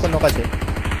उसको नौका से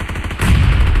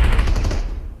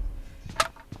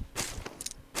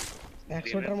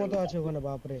একশোটার মতো আছে ওখানে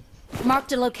বাপ রে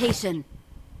Marked a location.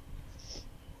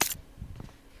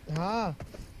 हाँ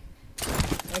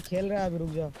मैं खेल रहा है अभी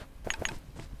रुक जा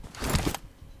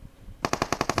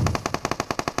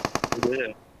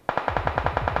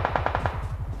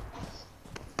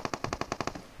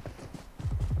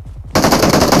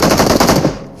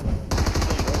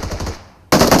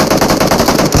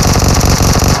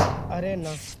अरे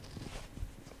ना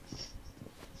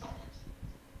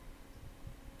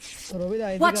रोबी दा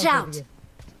Watch out!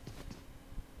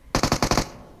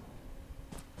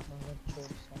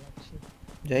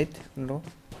 जाहिद लो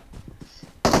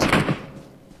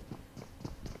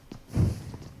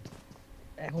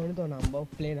এখনই তো নামবো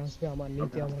প্লেন আসবে আমার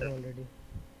নিতে আমার অলরেডি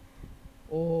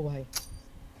ও ভাই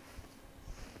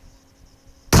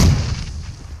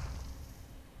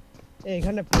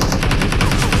এখানে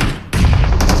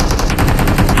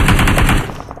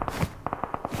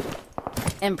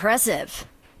Impressive.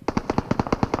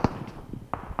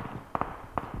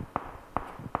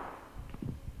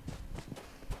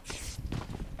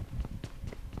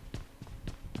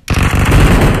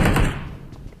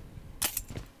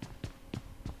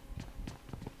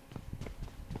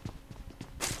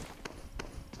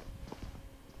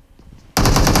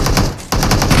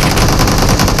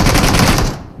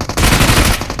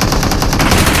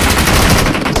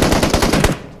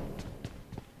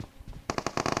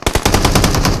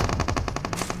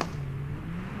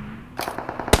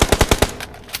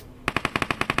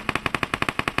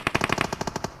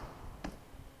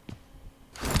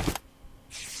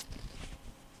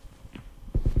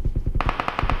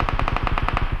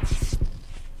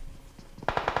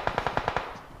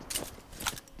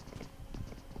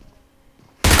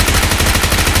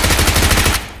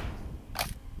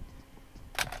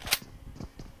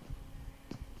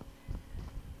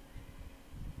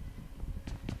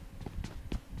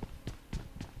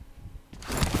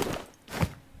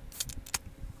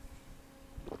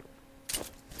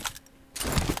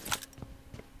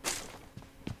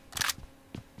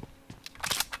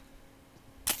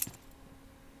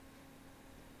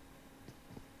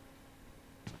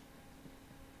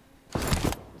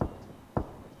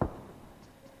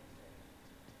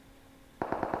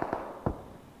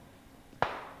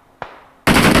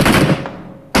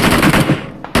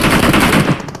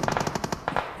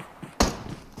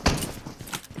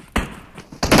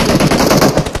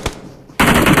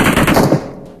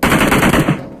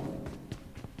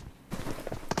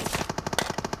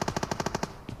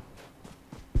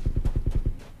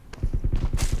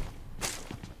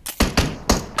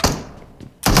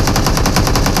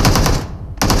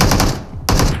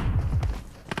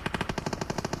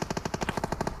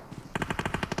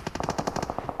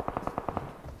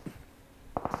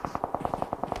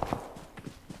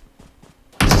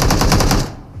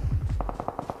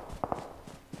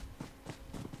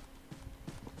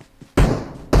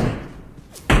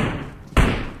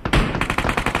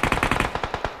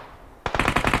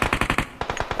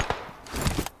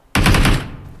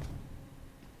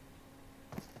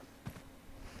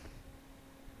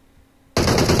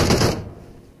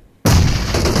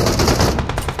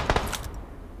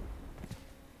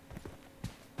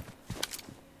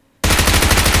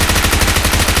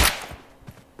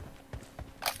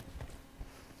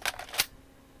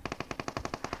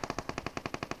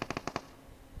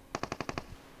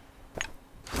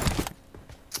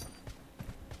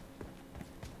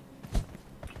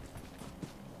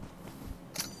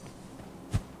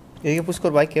 এদিকে পুশ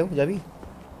কর ভাই কেউ যাবি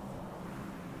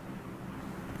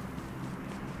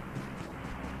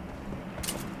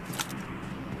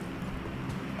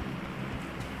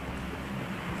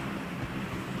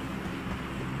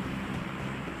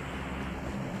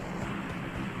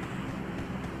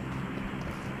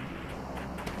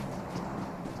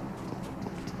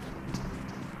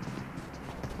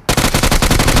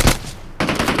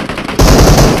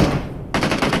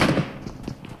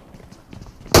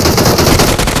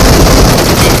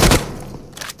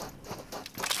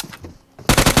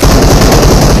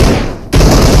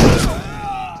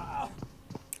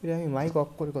আমি মাইক অফ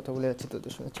করে কথা বলে যাচ্ছি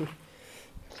তোদের সঙ্গে চুপ।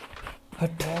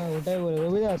 হ্যাঁ ওটাই বলে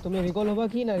রবিদা, তুমি রিকল হবা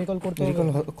কি না রিকল করতে হবে? রিকল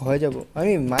হয়ে যাব।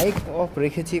 আমি মাইক অফ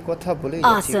রেখেছি, কথা বলেই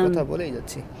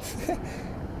যাচ্ছি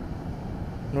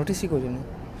নোটিসই করিনি।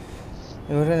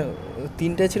 এবারে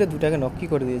 3টা ছিল, 2টাকে নক্কি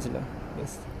করে দিয়েছিলাম।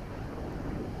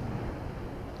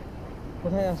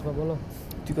 কোথায় আসবা বলো?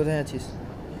 তুই কোথায় আছিস?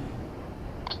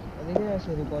 এদিকে আসো,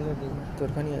 রিকলের দিকে।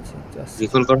 তোরখানি আছি,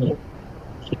 রিকল করো,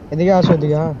 এদিকে আসো,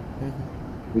 এদিকে। হ্যাঁ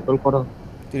রিকল করো।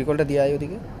 তুই রিকলটা দিয়ে আয়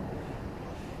ওদিকে।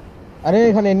 আরে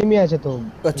এখানে এনিমি আছে তো,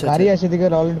 আচ্ছা গাড়ি আছে এদিকে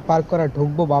অলরেডি পার্ক করা,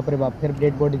 ঢুকবো বাপরে বাপ, ফের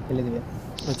ডেড বডি ফেলে দিবে।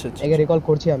 আচ্ছা আচ্ছা, একে রিকল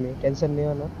করছি আমি, টেনশন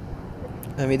নিও না।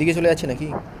 আমি এদিকে চলে যাচ্ছি নাকি?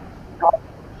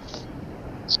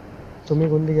 তুমি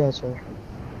কোন দিকে আছো?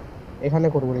 এখানে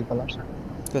করবো রিকল।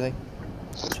 কোথায়?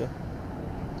 আচ্ছা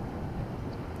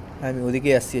আমি ওদিকে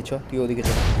আসছি, চ তুই ওদিকে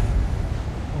চল।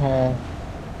 হ্যাঁ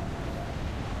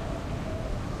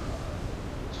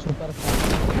সুপার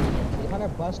এখানে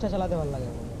বাসটা চালাতে ভালো লাগে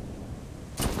আমার।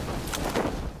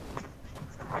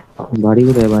 বাড়ি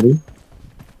কোথায়? বাড়ি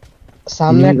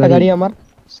সামনে একটা গাড়ি, আমার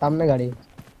সামনে গাড়ি।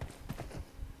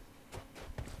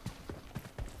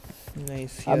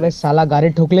 नाइस अबे साला गाड़ी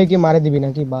ठोकले की मारे दिबी ना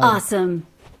की बात। Awesome.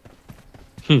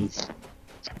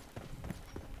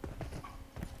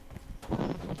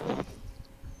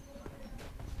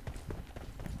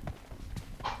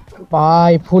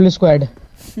 भाई फुल स्क्वाड।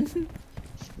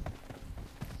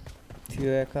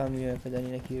 তুইও একা আমিও একা, জানি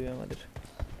না কি হবে আমাদের।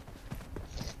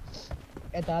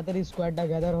 এ তাড়াতাড়ি স্কোয়াডটা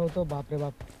গ্যাদার হও তো, বাপ রে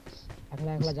বাপ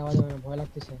একলা একলা যাওয়া যাবে না, ভয়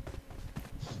লাগতেছে।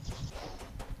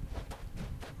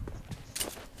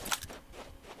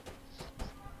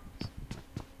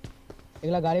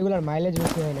 এগুলা গাড়িগুলোর মাইলেজ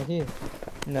বেশি হয় নাকি?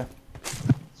 না,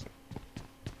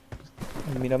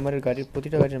 মিরামারের গাড়ির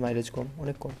প্রতিটা গাড়ির মাইলেজ কম,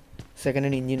 অনেক কম। সেকেন্ড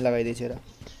হ্যান্ড ইঞ্জিন লাগাই দিয়েছে এরা।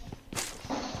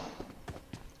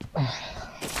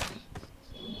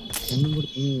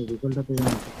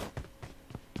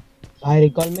 भाई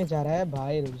रिकॉल में जा रहा है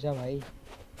भाई, रुक जा भाई।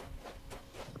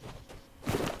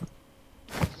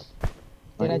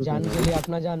 तेरा जान के लिए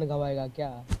अपना जान गवाएगा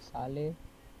क्या साले?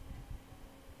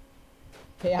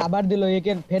 हे আবার দিল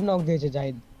একে, ফের নক দিয়েছে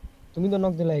জাহিদ। তুমি তো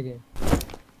নক দিলা একে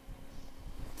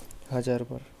 1000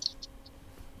 বার।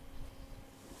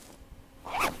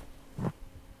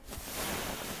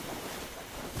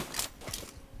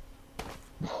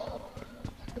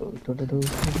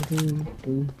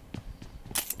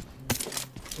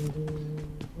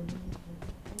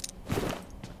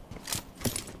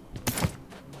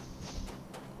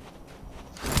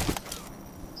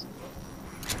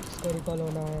 रिकॉल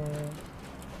होना है।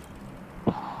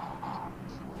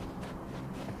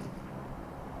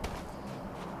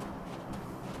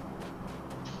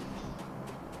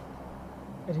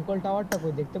 रिकॉल टावरটা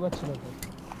কই দেখতে পাচ্ছি না তো।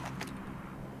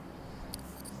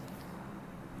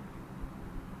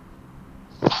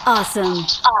 Awesome.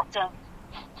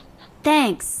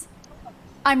 Thanks.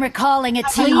 I'm recalling a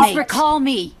teammate. Please recall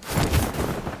me.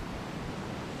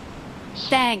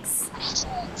 Thanks.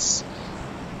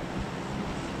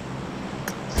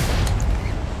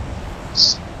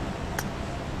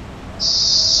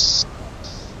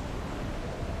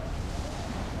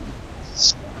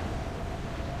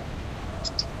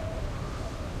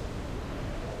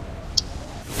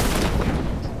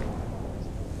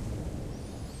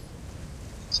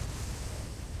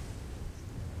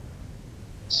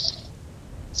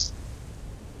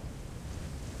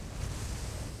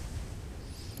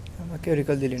 আমাকে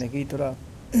রিকল দিলি নাকি তোরা?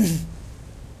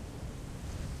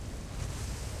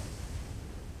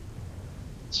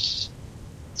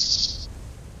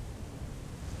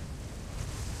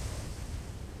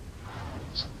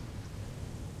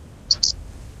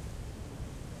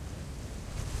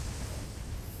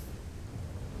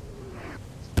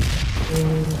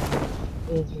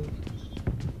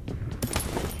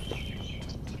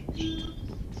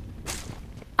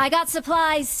 I got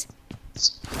supplies.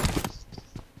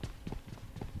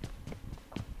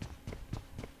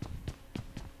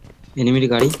 এনিমির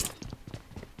গাড়ি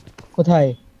কোথায়?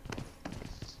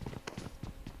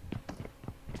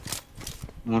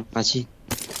 আমার কাছে।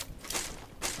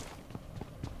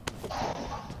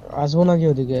 আসবো নাকি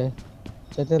ওদিকে?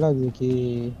 যেতে লাগবে কি?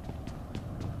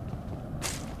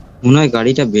 মনে হয়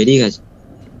গাড়িটা বেরিয়ে গেছে।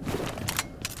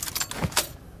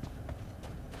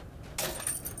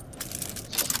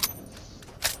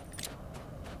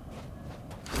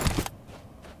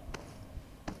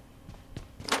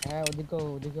 হ্যাঁ ওদিকে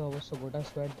ওদিকে অবশ্য গোটা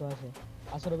স্কোয়াড তো আছে।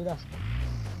 আসো রবিদা।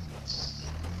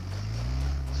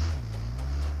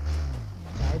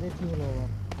 চাইলে কি হলো আবার?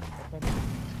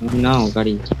 নাও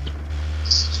গাড়ি।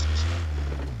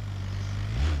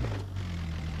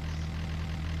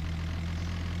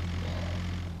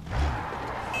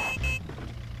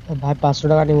 ভাই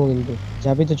 500 টাকা নিবো কিন্তু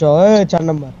যাবি তো চ 4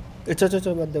 নাম্বার চ চ চ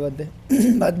বাদ দে বাদ দে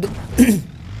বাদ দে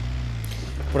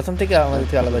প্রথম থেকে আমাদের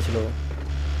থেকে আলাদা ছিল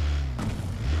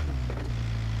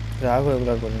রাগ হয়ে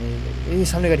গেল বলে এই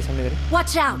সামনে গাড়ি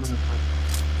Watch out!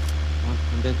 আমার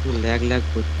ফোনটা একটু ল্যাগ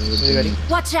করছে এই গাড়ি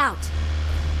Watch out!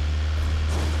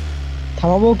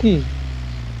 থামাবো কি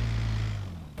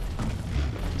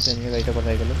জানি গাড়িটা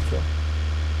কোথায় গেল চ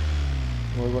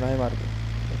বলবো না মারবো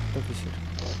তো কিসের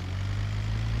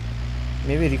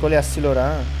মেবি রিকলে আসছিল ওরা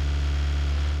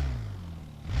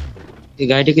এই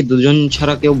গাড়িটা কি দুজন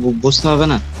ছাড়া কেউ বসতে হবে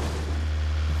না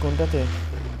কোনটাতে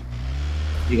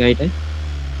এই গাড়িটায়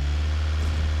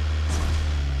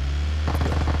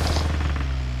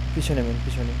পিছনে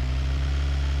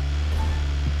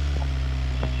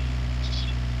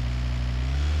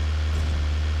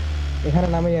এখানে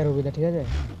নামে যাই রবিদা ঠিক আছে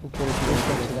উপরে ছিল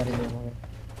গাড়ি নিয়ে আমাকে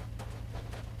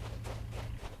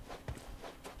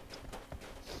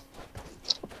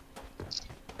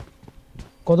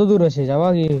কত দূর আছে যাবা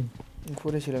কি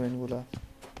উপরে ছিল মেনগুলা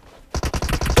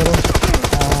চলো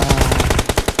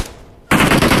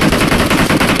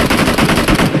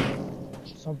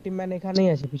সব টিম ম্যান এখানেই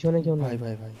আছে পিছনে কেউ নাই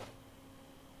ভাই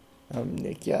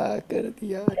हमने क्या कर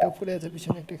दिया এটা উপরে আছে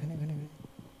পিছনে একটা এখানে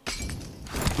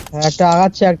একটা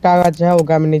আগাচ্ছে হ্যাঁ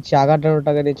ওকে আমি নিচ্ছি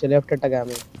আগাটাকে নিচ্ছি লেফটেরটাকে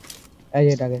আমি এই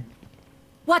যে এটাকে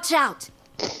Watch out!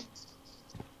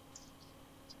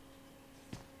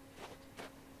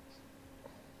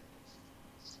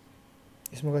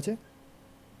 স্মোক আছে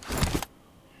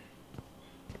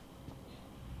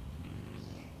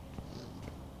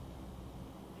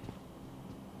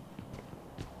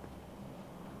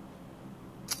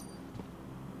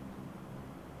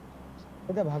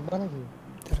এটা ভাগবা নাকি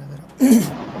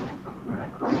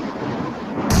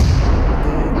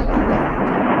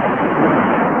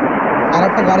আর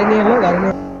একটা গাড়ি নিয়ে এলো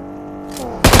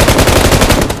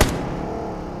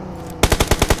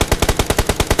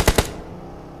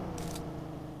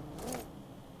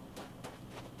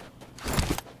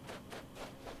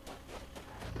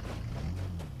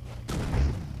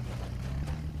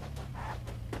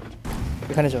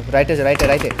এখানে যাও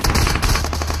রাইটে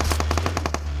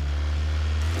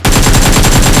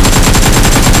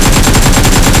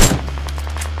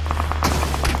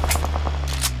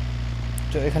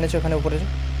এখানে উপরে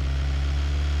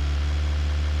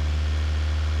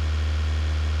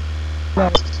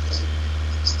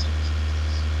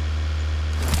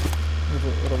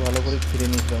ওরা ভালো করে ফিরে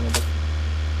নিয়েছিল আমাদের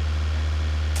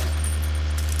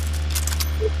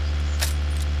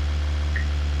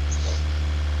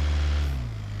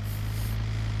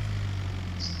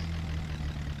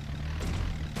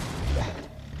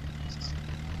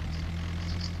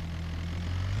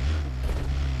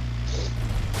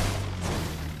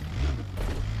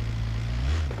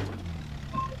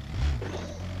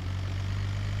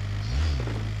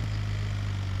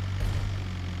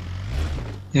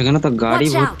এখানে তো গাড়ি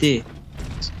Watch out! ভর্তি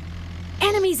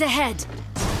Enemies ahead!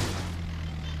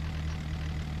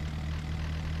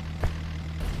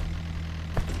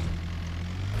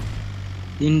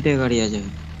 তিনটে গাড়ি আছে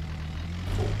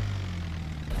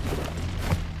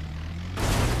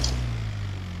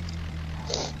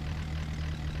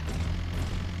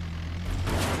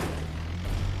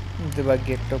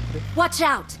বাগি একটা উপরে Watch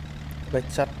out! ভাই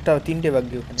তিনটে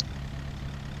বাগি ওখানে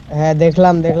হ্যাঁ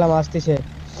দেখলাম আসতেছে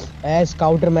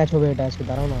স্কাউটের ম্যাচ হবে এটা আজকে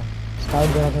দাঁড়াও না স্কাউট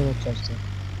বেরাতে হচ্ছে আজকে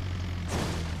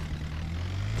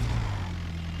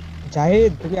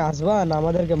জাহিদ তুমি আসবা না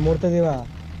আমাদেরকে মরতে দিবা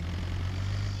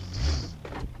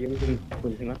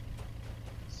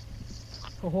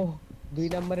ওহ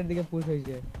 2 নাম্বারের দিকে পুশ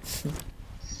হইছে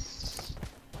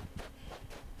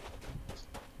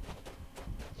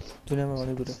তুই আমার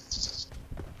অনেক দূরে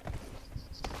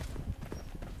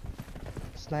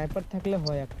স্নাইপার থাকলে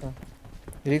হয় একটা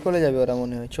রিকলে যাবে ওরা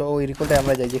মনে হয় ওই রিকলটাই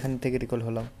আমরা যাই যেখান থেকে রিকল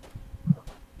হলাম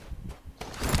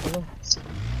চলো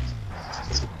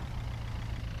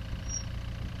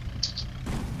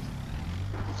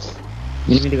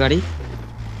এনিমি গাড়ি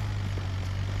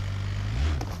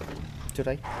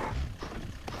চোরাই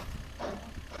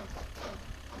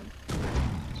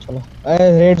চলো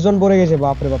রেড জোন পড়ে গেছে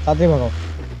বাপ রে বাপ তাড়াতাড়ি ভাগো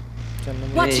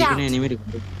Watch out! এখানে এনিমি গাড়ি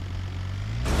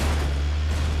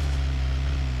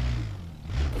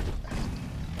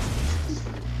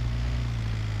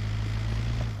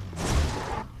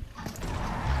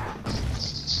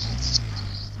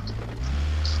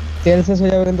তেল শেষ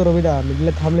হয়ে যাবে কিন্তু রবিদা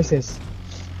মিডলে থামলে শেষ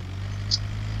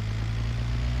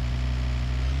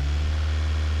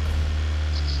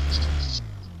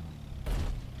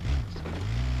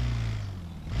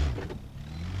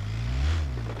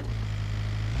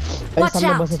Watch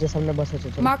সামনে out! বসেছে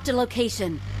Marked a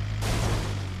location.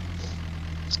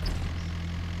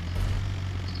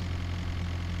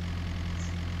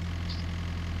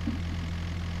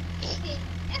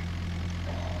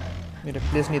 এটা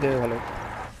প্লেস নিতে হবে ভালো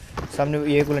সামনে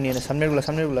ইয়েগুলো নিয়ে নে সামনেরগুলো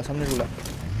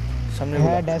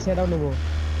হ্যাঁ ড্যাশে ডাউন নেবো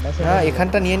না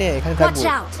এখানটা নিয়ে নে এখানে থাকবো Watch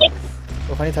out!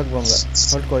 ওখানেই থাকবো আমরা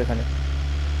হোল্ড কর এখানে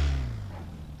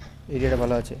এরিয়াটা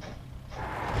ভালো আছে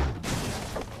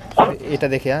এটা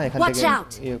দেখে হ্যাঁ এখান থেকে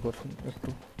ইয়ে কর একটু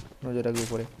নজর রাখবি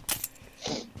উপরে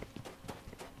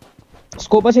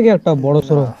স্কোপ আছে কি একটা বড়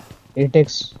সরো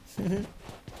এটেক্স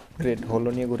রেড হলো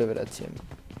নিয়ে ঘুরে বেড়াচ্ছি আমি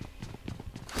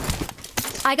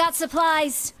I got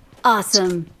supplies.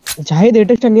 Awesome. Zahid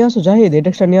এটেক্সটা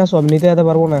নিয়ে আসো আমি নিতে যেতে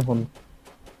পারবো না এখন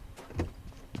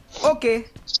Okay.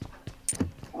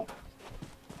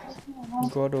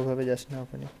 গড ওভাবে যাস না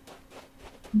ওখানে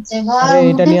আরে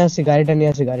এটা নিয়ে আসি গাড়িটা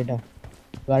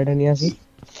নিয়ে আসি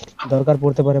দরকার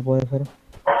পড়তে পারে পরে ফের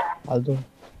ফালতু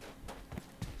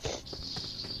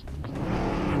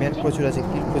ম্যান প্রচুর আছে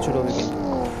কি প্রচুর হবে কিন্তু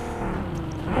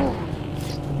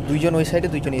দুইজন ওই সাইডে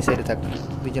দুইজন এই সাইডে থাক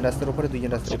দুইজন রাস্তার উপরে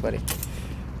দুইজন রাস্তার পারে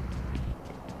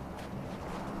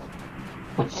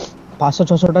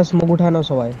 500-600টা স্মোক উঠায় না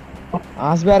সবাই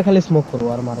আসবে আর খালি স্মোক করবো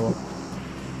আর মারবো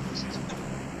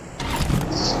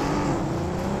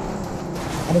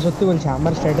আরে সত্যি বলছি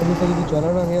আমার স্ট্র্যাটেজিতে যদি চলো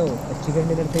না কেউ চিকেন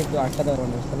ডিনার থেকে একটু আটটা দেওয়ার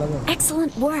না চলো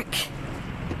Excellent work.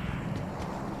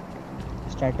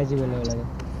 স্ট্র্যাটেজি বলে লাগে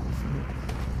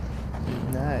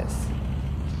নাইস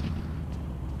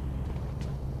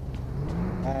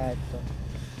তো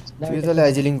তুই তাহলে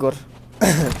আইজিলিং কর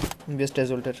বেস্ট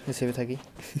রেজাল্টের হিসেবে থাকি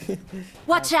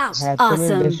Watch out! হ্যাঁ তুমি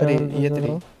Awesome. বেশ আরে ইয়েতে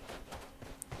রে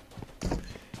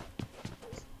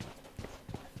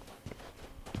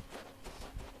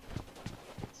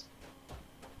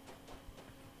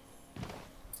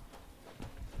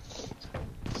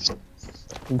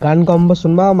গান কম্বো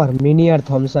শুনবা আমার মিনি আর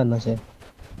থমসন আছে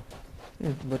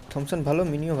থমসন ভালো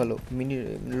মিনিও ভালো মিনি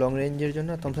লং রেঞ্জের জন্য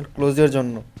থমসন ক্লোজের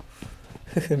জন্য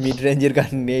মিড রেঞ্জের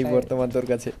গান নেই বর্তমান তোর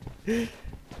কাছে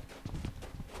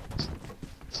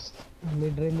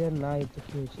মিড রেঞ্জের নাই তো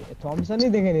কি হইছে থমসনই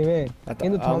দেখে নেবে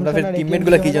কিন্তু আমরা থমসন আর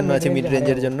টিমমেটগুলো কি জন্য আছে মিড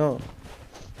রেঞ্জের জন্য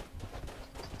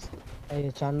এই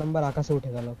 4 নাম্বার আকাশে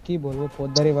উঠে গেল কি বলবো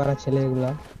পোদ্দারি মারা ছেলে এগুলা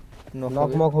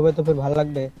নকমক হবে তো ফির ভালো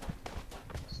লাগবে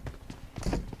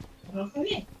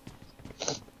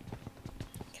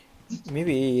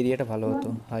মেবি এই এরিয়াটা ভালো হতো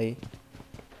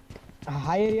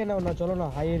হাই এরিয়া নাও না চলো না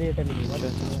হাই এরিয়াটা নিয়ে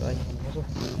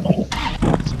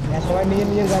হ্যাঁ সবাই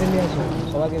নিজের গাড়ি নিয়ে আসো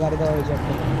সবাইকে গাড়ি দেওয়া হয়েছে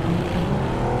একটা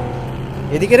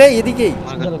এদিকে রে এদিকেই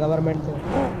সেন্ট্রাল গভর্নমেন্ট থেকে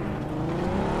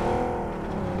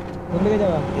কোন দিকে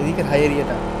যাবা এদিকে হাই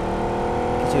এরিয়াটা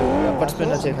কিছু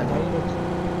অ্যাপার্টমেন্ট আছে এখানে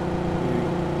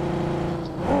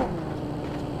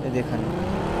এই দেখেন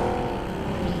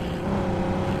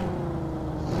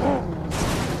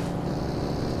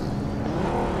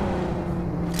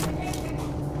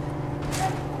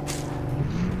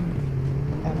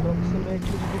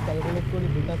অ্যাপ্রক্সিমেটলি যদি ক্যালকুলেট করি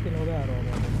দুটা কিল হবে আর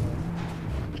হবে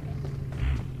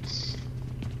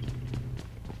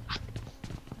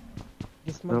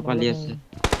রোপালি আছে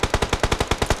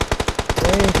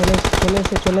ওই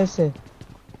চলে এসে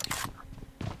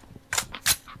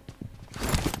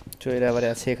চয়রা আবার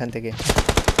আছে এখান থেকে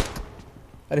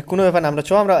আরে কোনো ব্যাপার না আমরা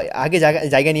আমরা আগে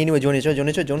জায়গা নিয়ে নিব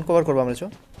জোন কভার করব আমরা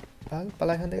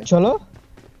পালা এখান থেকে চলো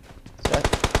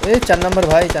এই 4 নাম্বার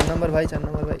ভাই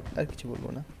আর কিছু বলবো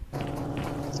না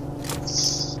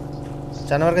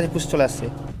 4 নাম্বার কাছে পুশ চলে আসছে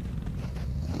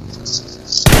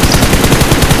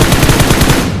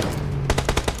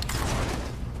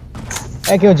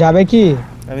কেউ যাবে কি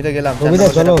আমি তো গেলাম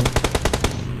চলো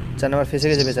 4 নাম্বার ফেসে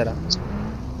গেছে বেচারা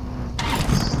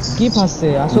কি ফাঁসছে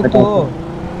আসো তো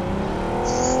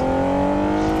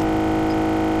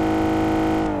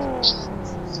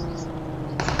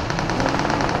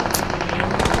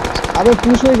আবে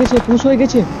পুশ হয়ে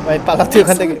গেছে ভাই পালাতে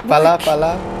ওখান থেকে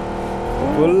পালা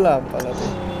বললাম পালাতে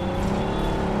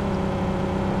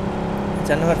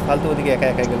 4 নাম্বার ফালতু ওদিকে একা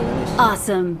গেল জানিস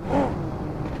Awesome.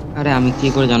 আরে আমি কি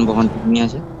করে জানবো কোন টিম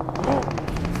আছে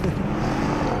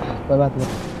कोई बात नहीं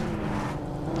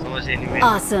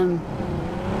Awesome.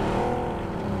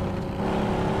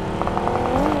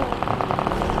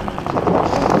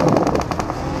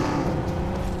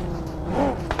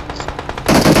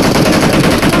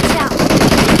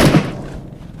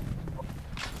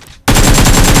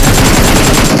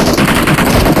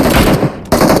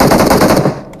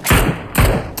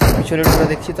 পিছনেরগুলো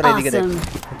দেখছি তোরা এদিকে দেখ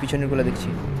পিছনেরগুলো দেখছি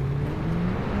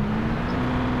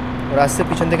ওরা আসছে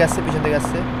পিছন থেকে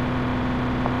আসছে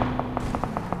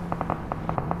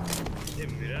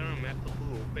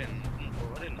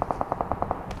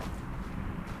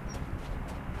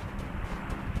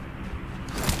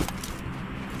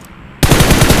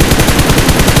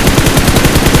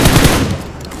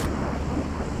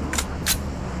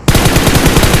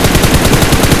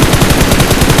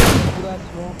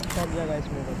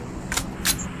नाइस मेरा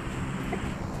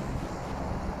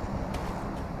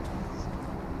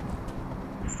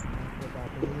तो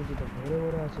बात ही नहीं तो भोरे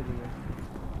भोरे आछे दिए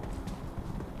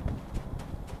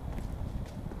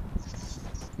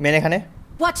मैंने खाने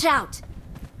Watch out!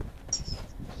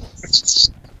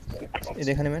 ये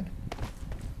देखा नहीं मैं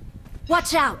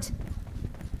Watch out!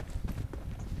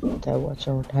 क्या watch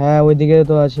out है वो दिखे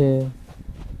तो आछे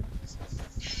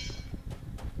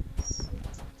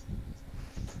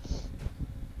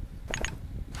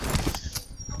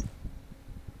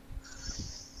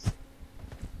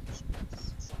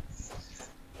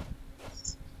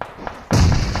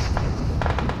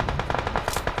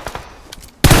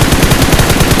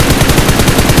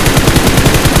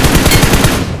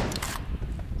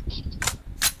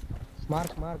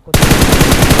मार्क मार्क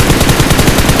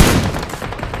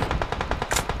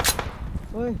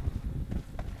ओए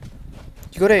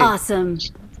কি করে Awesome.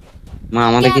 মা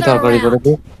আমাদের কি তরকারি করে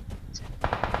দে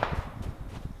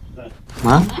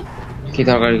মা কি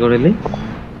তরকারি করে দিলি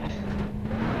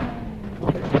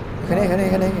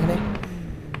এখানে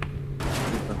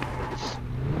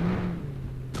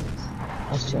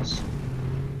अच्छा अच्छा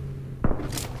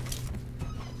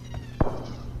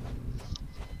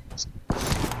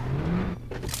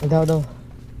দাও দাও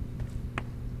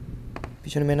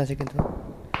পিছনে মেন আছে কিন্তু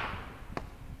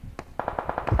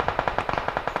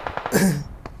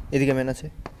এদিকে মেন আছে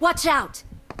Watch out!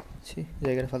 ছি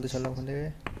জায়গাটা ফালতু চললাম ওখান থেকে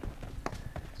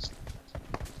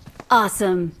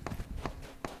Awesome.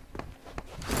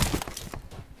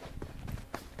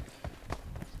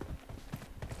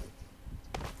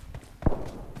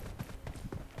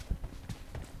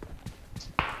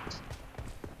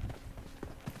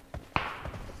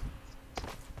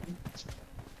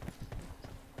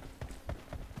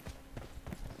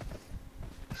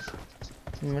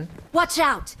 Watch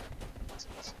out!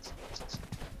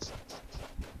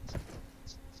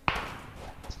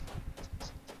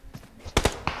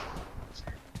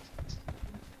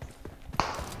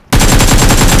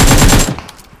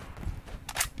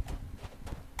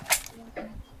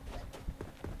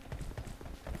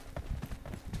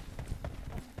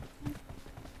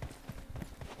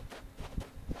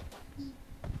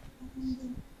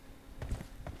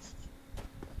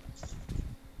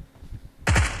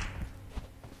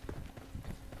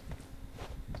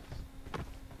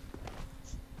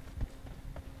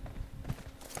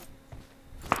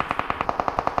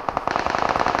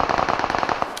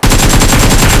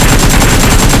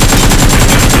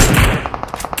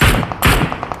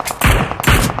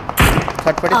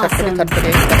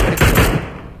 खटपटे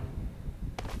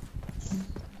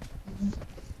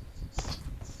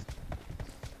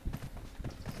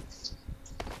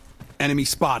Enemy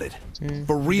spotted.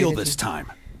 For real this time.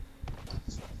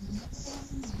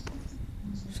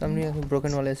 सामने है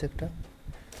ब्रोकन वाले से एकटा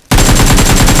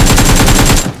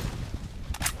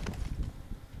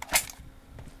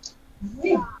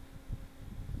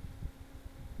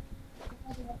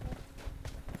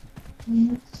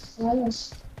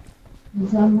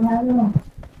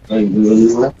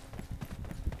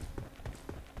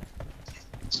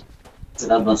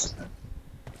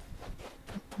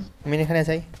मैंने खाने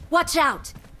चाहिए Watch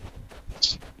out!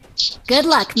 Good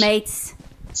luck, mates.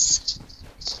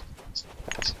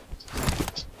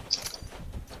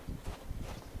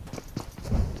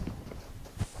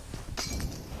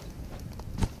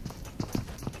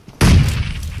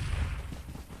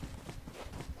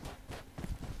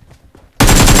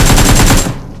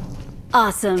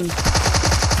 Awesome.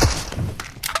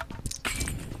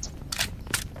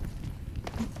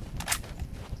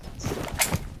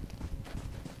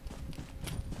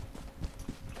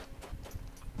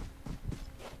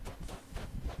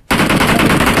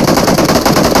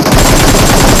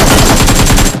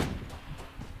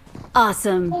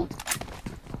 Awesome.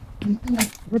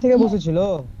 আগে থেকে বসেছিল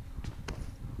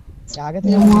আগে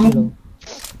থেকে বসেছিল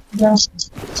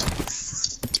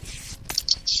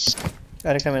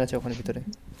আরেকটা মেলা আছে ওখানে ভিতরে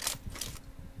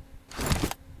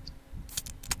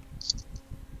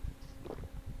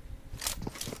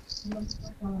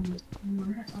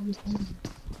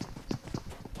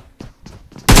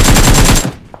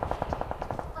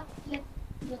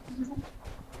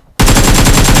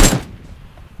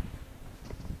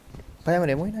ভাই আমার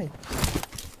এমই নাই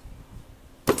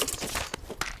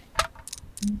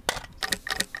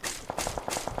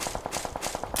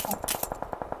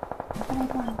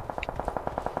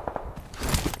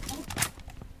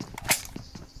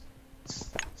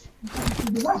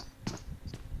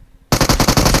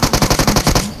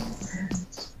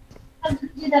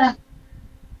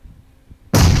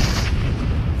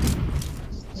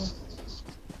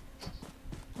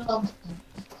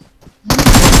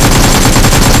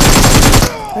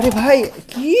আরে ভাই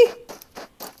কি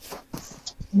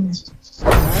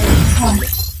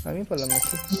আমি বললাম না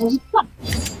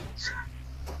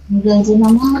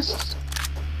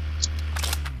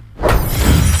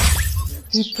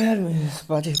কি প্যার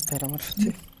বাজে প্যার আমার সাথে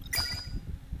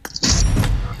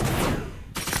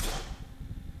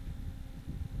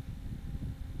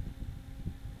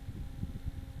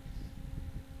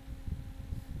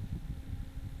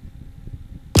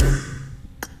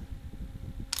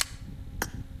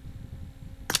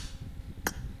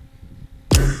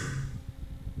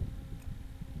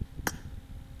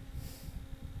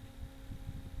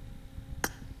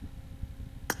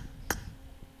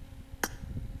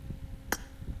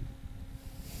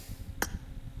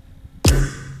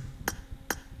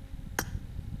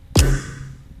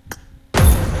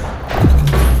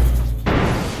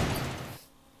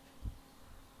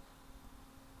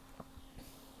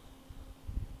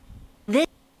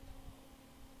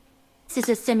This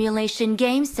is a simulation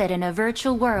game set in a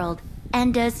virtual world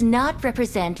and does not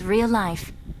represent real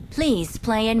life. Please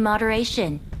play in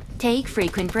moderation, take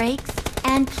frequent breaks,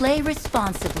 and play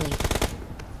responsibly.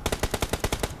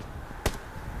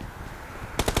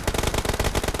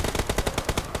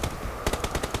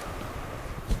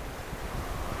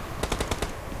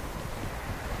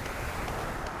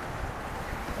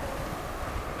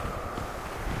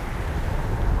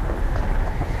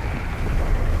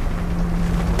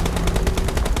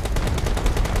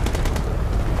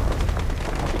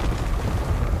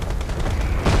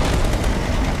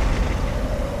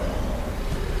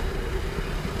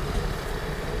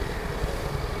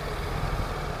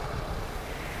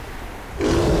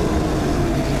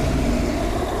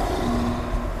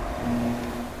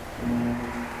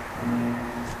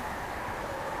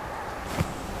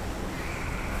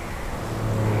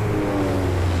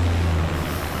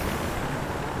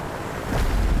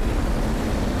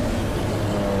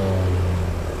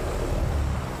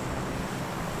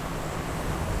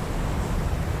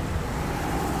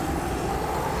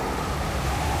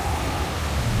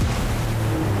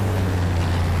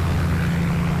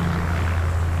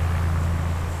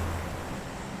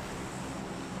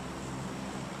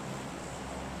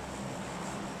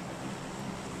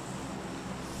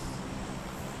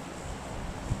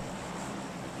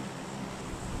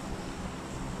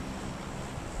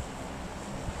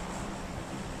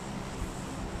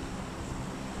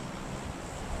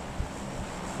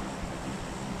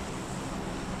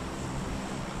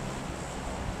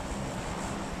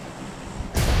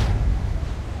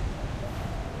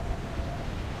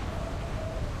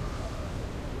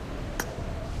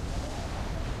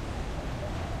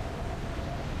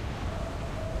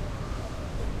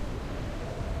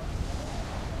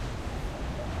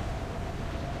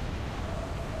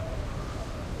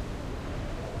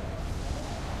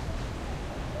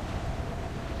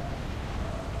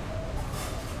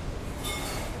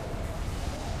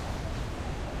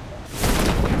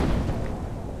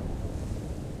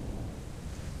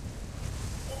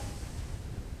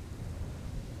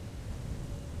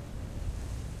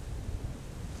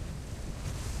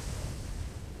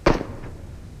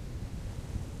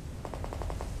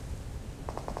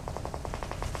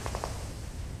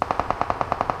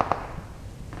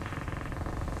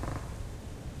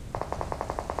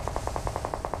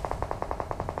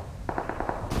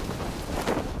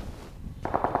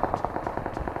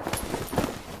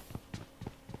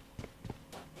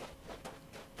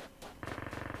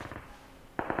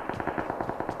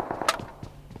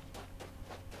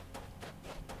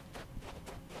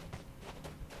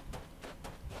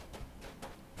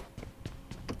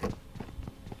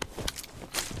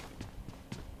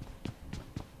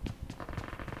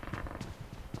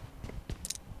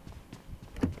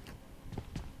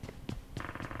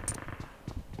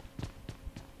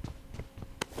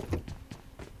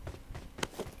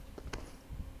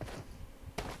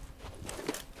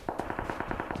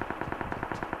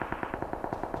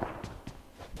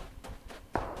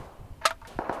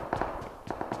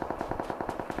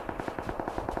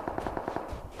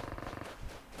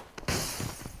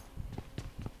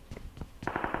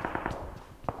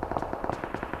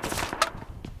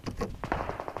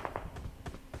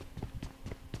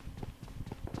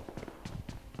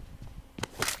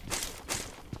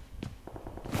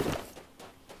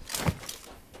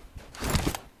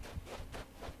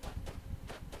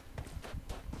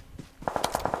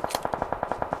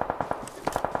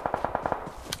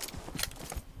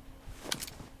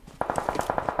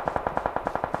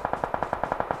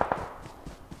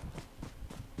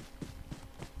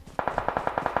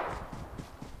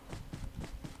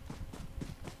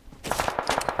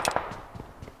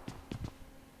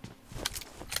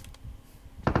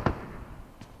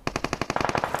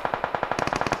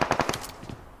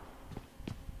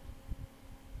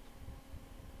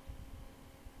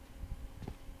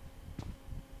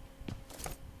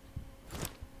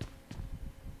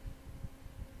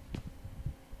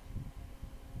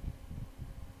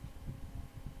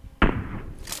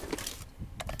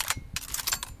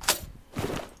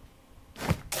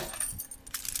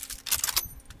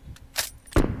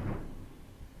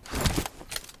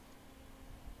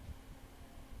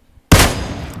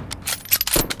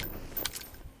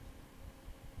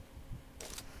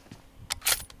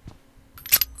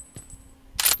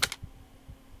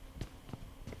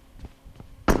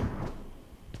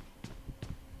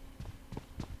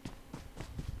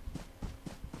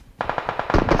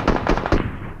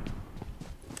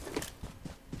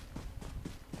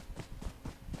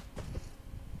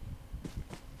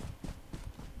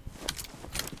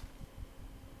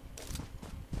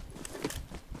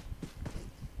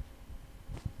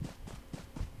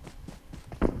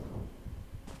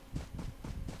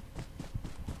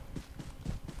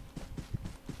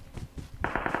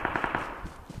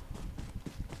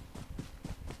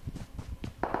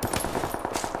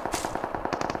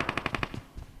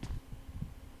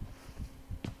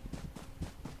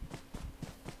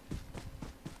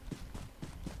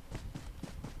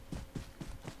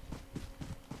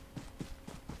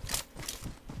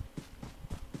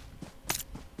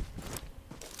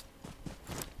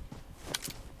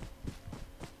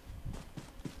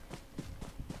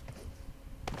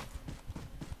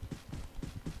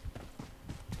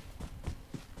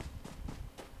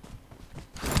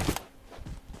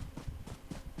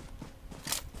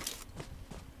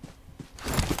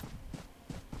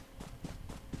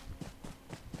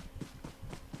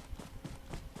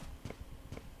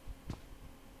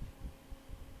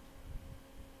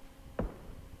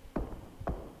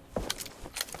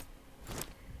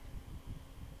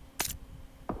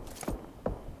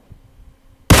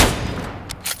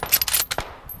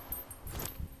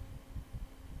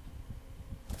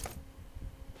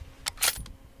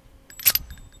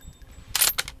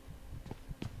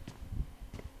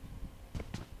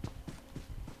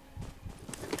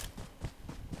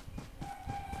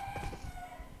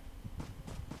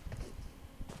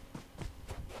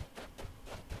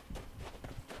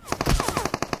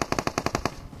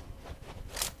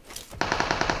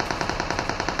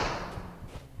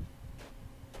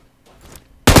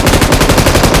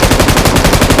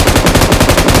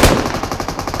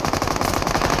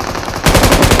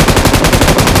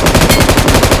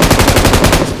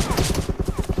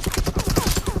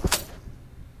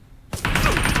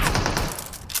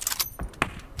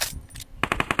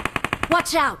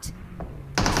 Watch out!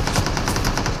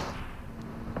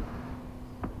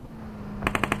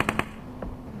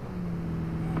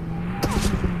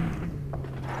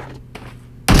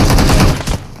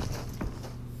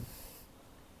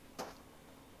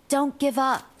 Don't give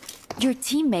up. Your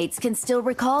teammates can still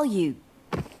recall you.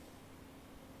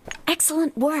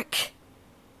 Excellent work.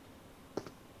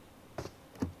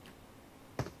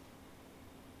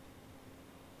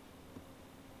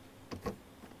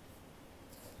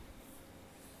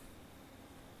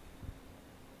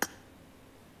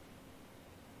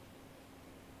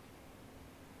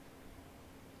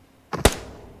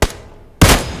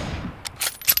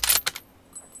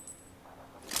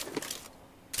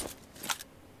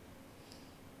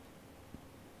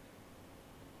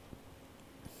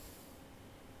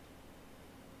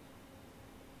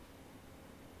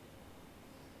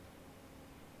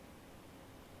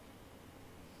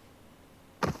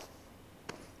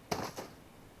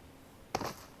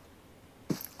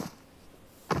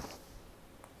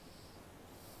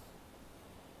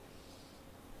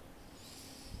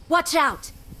 Watch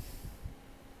out!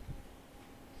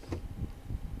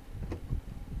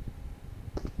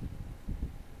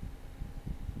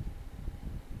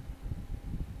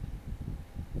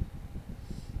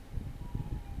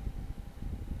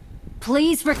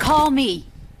 Please recall me.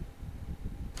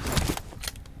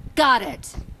 Got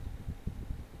it.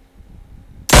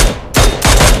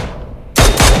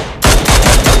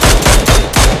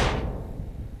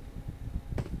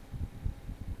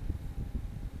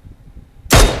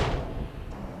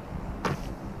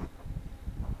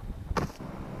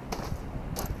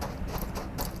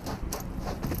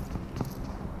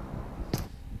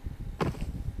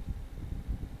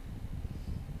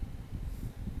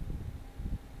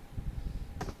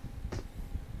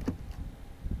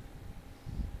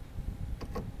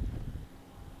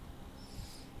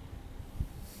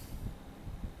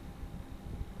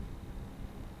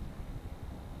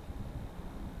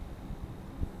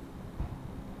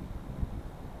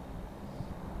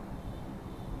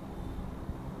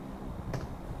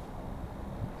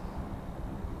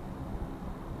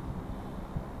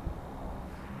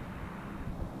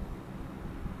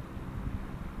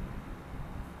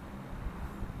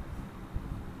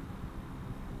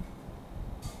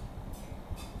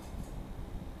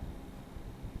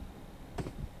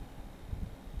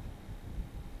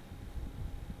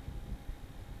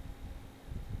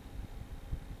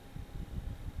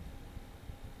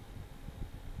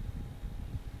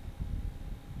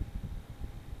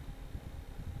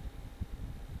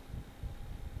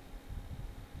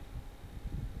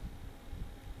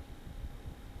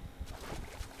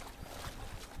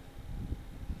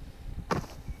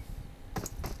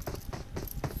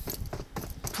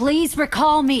 Please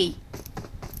recall me.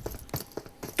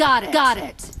 Got it. Got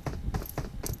it.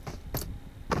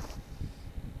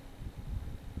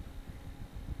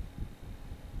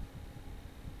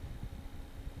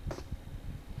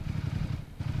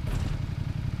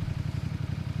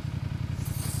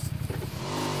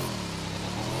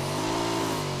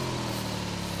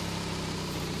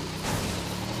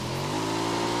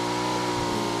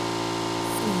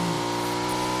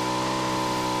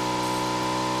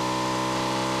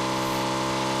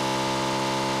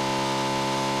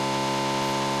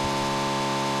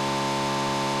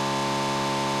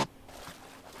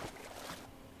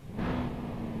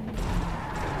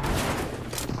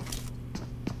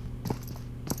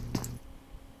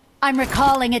 I'm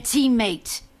recalling a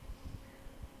teammate.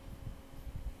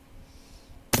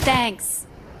 Thanks.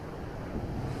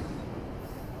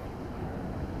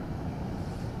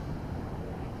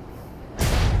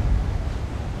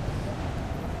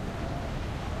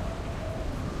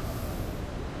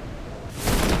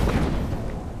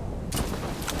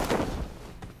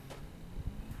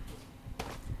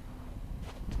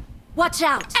 Watch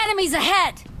out! Enemies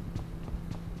ahead!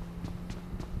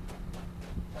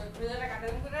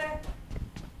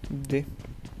 They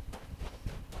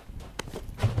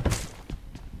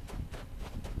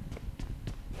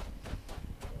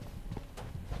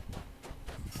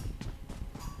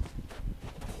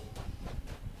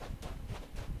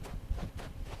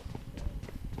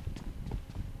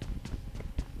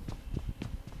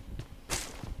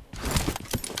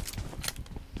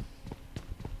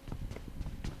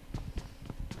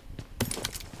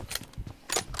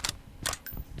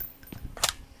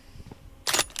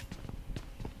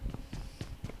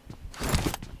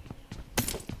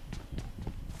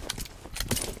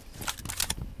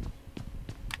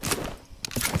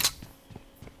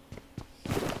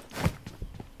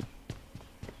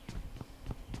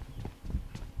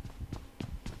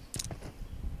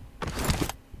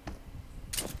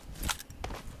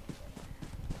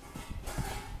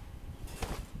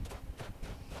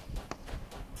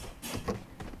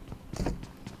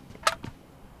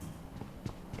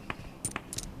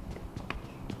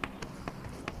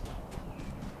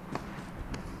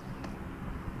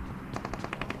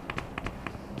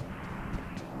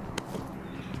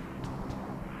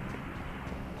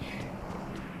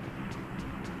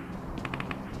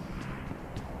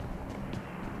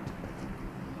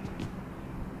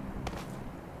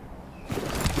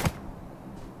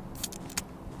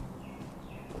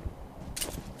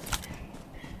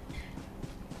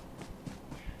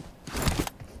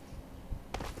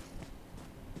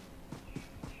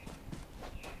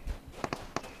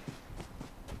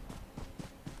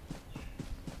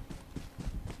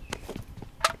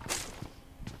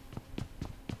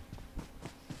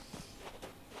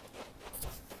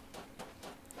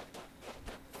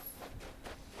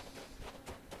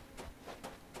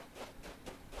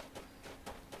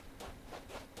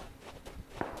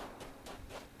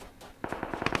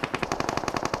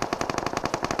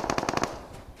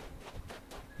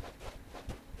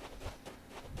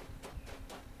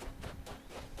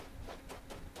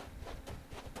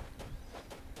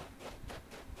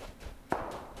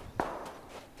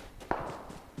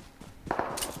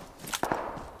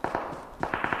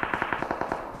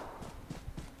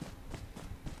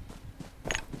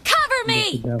Cover me!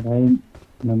 भाई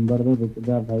number दो, रुक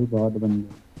जा भाई, बहुत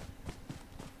बंदे।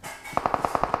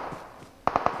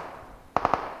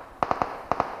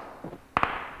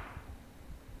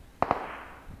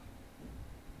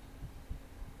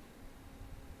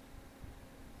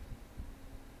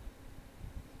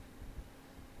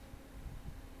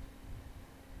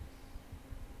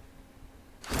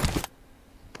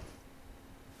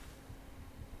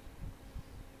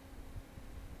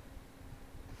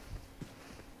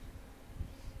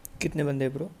 कितने बंदे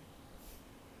bro?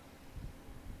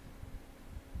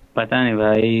 पता नहीं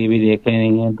भाई, भी देखे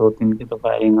नहीं है, 2-3 की तो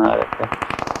फायरिंग आ रहे थे।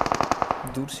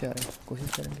 दूर से आ रहे हैं,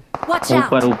 कोशिश करेंगे।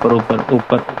 ऊपर ऊपर ऊपर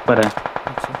ऊपर ऊपर है।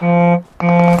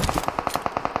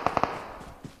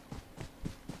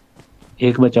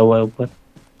 एक बचा हुआ है ऊपर,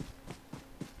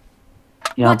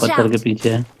 यहाँ पत्थर के पीछे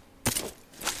है।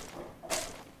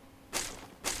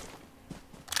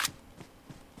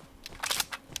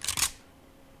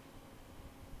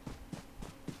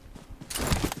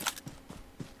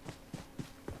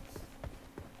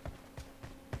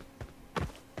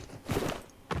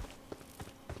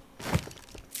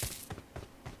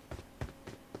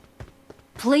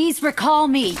 Please recall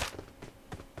me.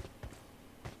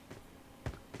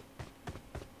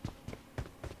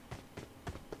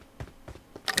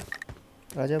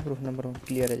 Raja proof number 1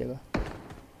 clear है जगह।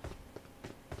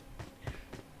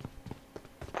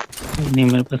 नहीं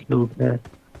मेरे पास लूट है,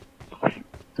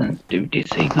 सेंसिटिविटी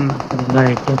सही करना पड़ेगा।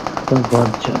 अटैक तो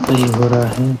बहुत ज्यादा ही हो रहा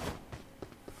है।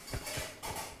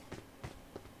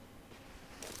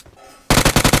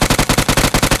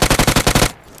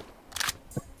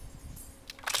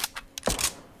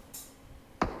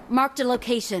 Marked a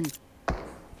location.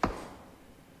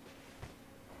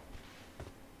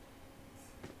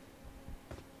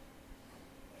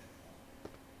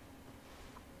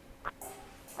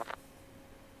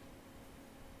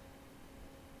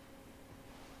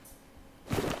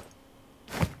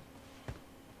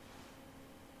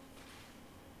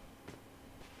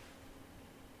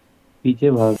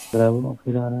 पीछे भाग रहा है वो,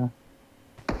 फिर आ रहा है।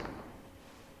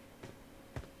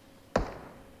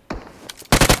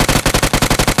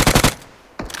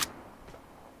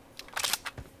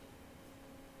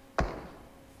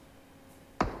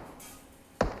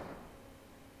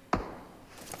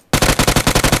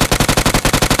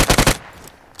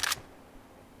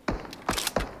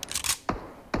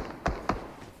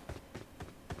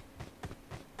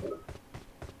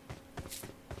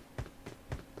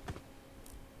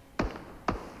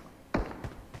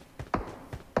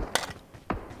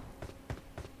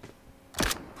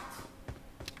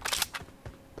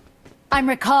 I'm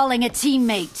recalling a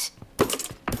teammate.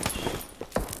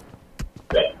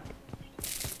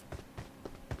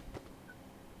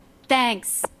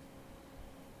 Thanks.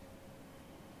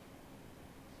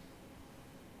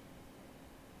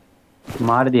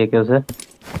 मार दिया क्या उसे?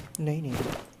 नहीं नहीं।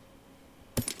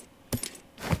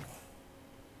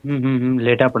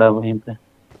 लेटा पड़ा वहीं पे,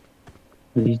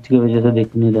 रीच की वजह से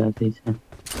दिख नहीं रहा था इसे।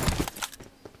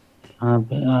 हाँ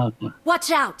पे आके।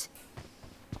 Watch out.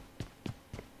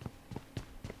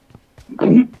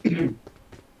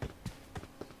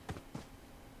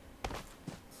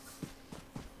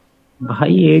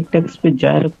 भाई 8x पे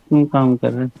जा क्यों काम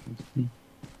कर रहे हैं?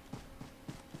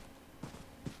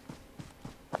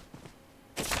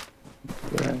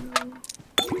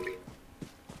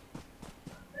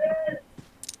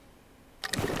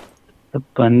 तो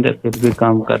बंदे फिर भी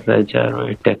काम कर रहा है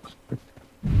 8x पे।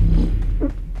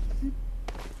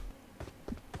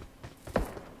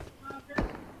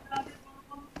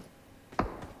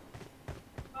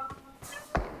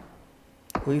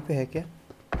 वहीं पे है क्या?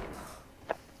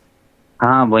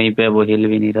 हाँ वहीं पे, वो हिल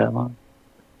भी नहीं रहा वहाँ।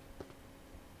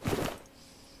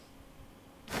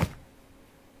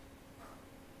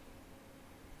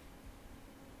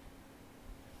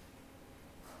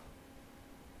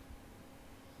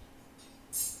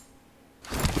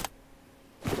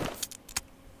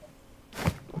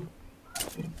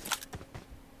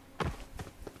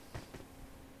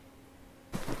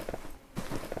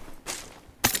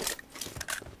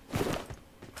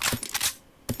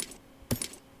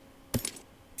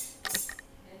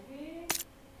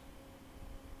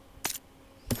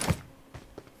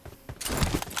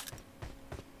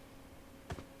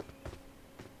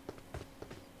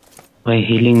 भाई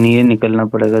हीलिंग नहीं है, निकलना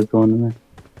पड़ेगा जोन में।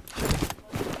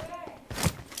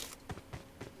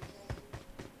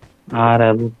 आ रहा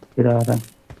है वो, फिर आ रहा है।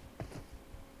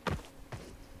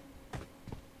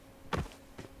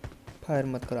 फायर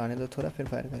मत करो, आने दो थोड़ा, फिर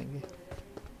फायर करेंगे।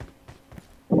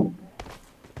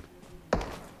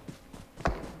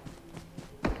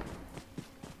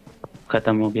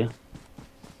 खत्म हो गया।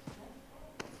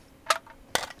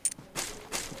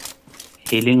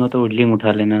 हीलिंग हो तो उडलिंग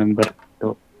उठा लेना नंबर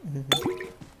तो।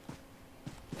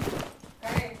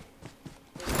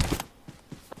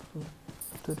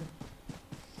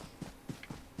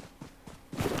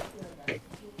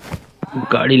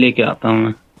 गाड़ी लेके आता हूँ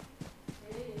मैं।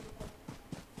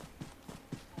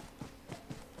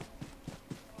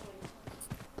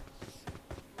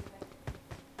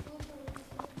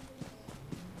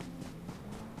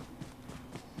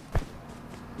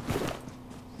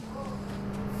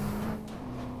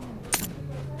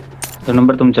 तो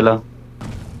नंबर तुम चलाओ।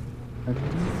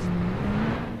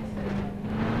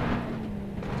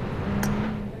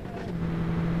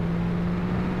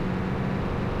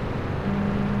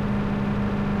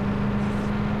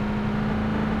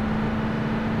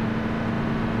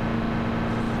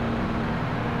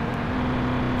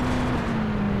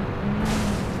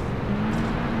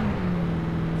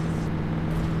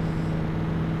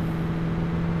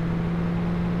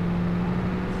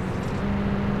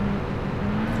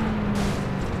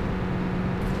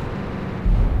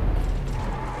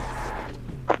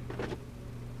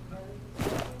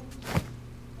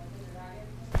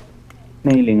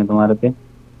 नहीं लेंगे तुम्हारे पे।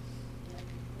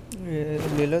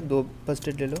 ले लो 2 फर्स्ट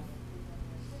एड ले लो।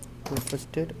 2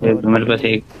 फर्स्ट एड और तुम्हारे पास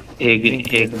एक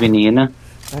भी नहीं है ना?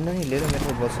 हाँ नहीं ले लो, मेरे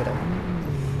पास बहुत सारा है।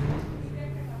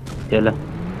 चलो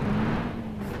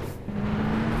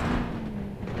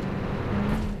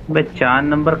बे 4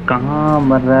 नंबर कहाँ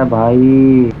मर रहा है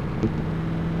भाई?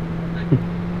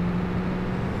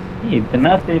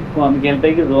 इतना सेफ कौन खेलता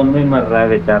है कि जोन में ही मर रहा है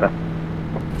बेचारा।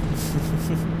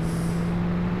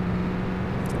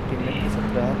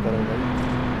 करो भाई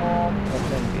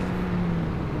ऑफलाइन पे।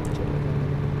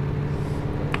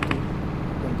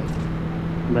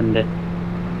 बंदे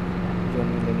जोन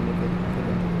में लगने के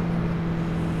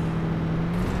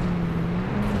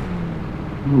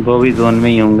वो भी जोन में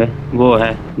ही होंगे। वो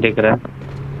है दिख रहा है।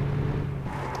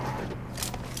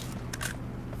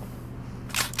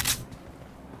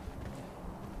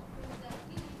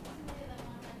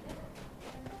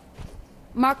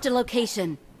 Marked a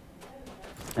location.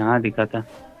 हाँ दिखा था।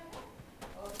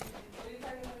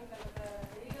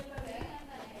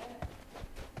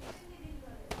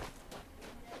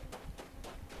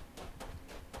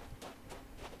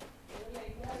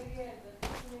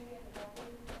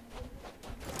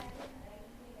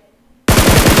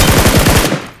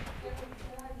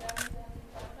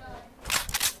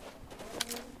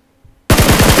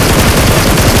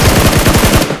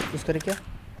 कुछ करे क्या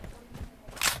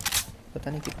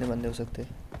पता नहीं कितने बंदे हो सकते हैं।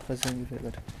 फंसेंगे फिर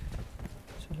कर।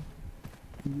 चलो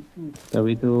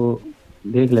तभी तो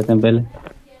देख लेते हैं पहले।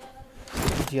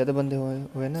 ज़्यादा बंदे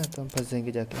हुए ना तो हम फंस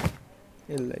जाएंगे जाके।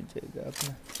 हिल लग जाएगा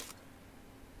अपना।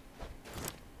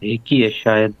 एक ही है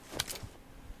शायद।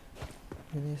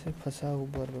 मैंने इसे फंसा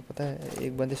ऊपर में पता है।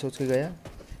 एक बंदे सोच के गया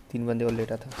 3 बंदे और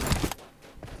लेटा था।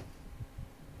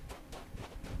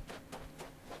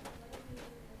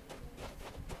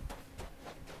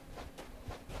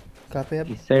 कहाँ पे अब?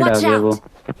 इस साइड आ गया वो।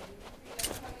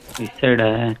 इस साइड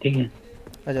आया है ठीक है।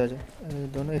 आ जाओ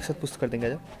दोनों एक साथ पुश कर देंगे। आ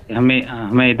जाओ।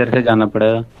 हमें इधर से जाना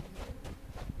पड़ेगा।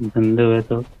 बंदे हुए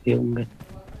तो ये होंगे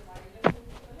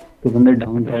तो बंदे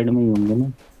डाउन साइड में ही होंगे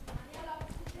ना।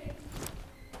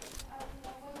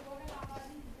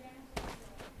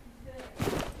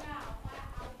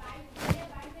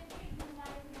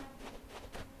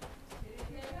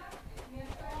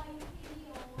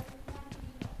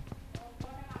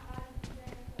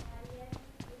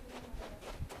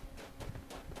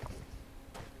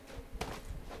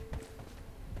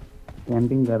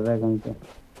 कैंपिंग कर रहा है कहीं पे।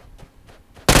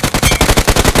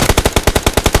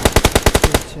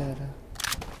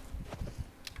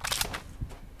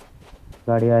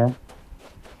 गाड़ी आया।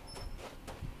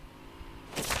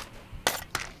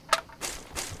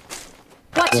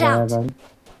 Watch out! गाड़ी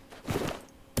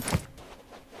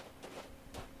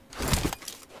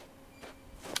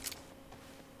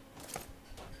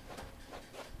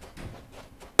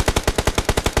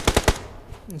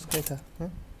उसका ही था।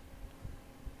 हाँ?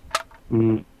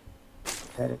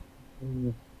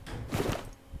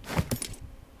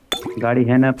 गाड़ी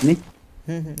है ना अपनी?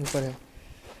 ऊपर है।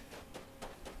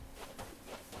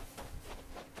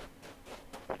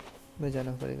 मैं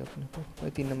जाना पड़ेगा अपने को।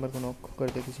 मैं 3 नंबर को नॉक कर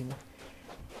दे किसी ने।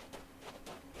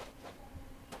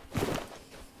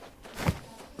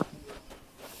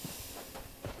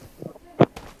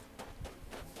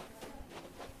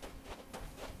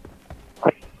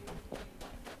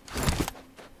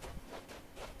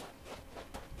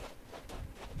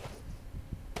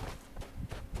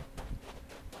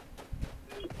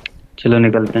 चलो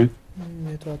निकलते हैं।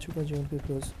 मैं तो आ चुका जोन के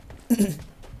क्लोज।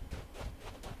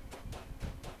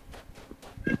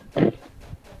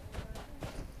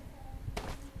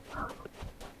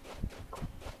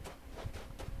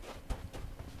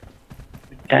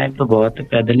 तो बहुत है,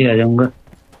 पैदल ही आ जाऊंगा।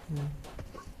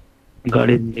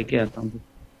 गाड़ी लेके आता हूँ।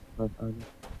 बस आ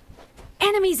जाओ।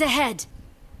 Enemies ahead.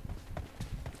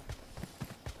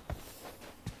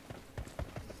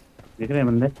 देख रहे हैं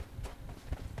बंदे?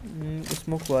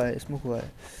 स्मोक हुआ है, स्मोक हुआ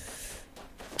है।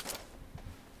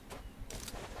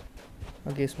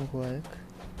 आगे स्मोक हुआ है।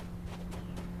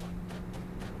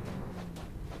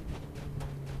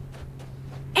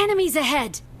 Enemies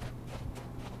ahead.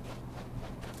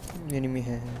 एनिमी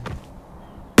है।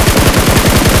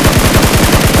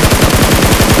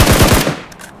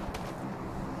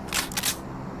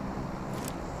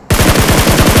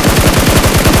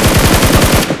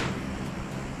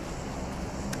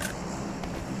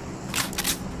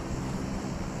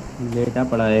 लेटा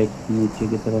पड़ा है एक नीचे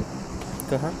की तरफ।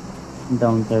 कहाँ?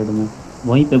 डाउन साइड में,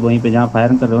 वहीं पे जहाँ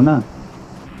फायर कर रहे हो ना,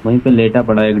 वहीं पे लेटा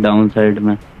पड़ा है एक डाउन साइड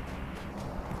में।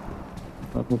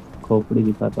 आपको खोपड़ी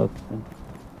दिखाता उससे।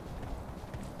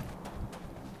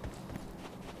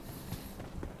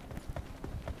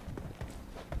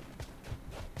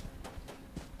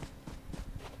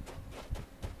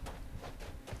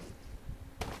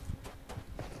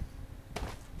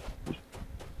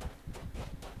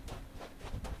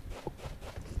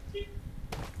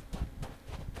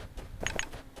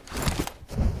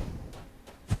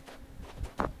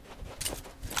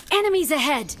 Enemies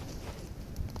ahead.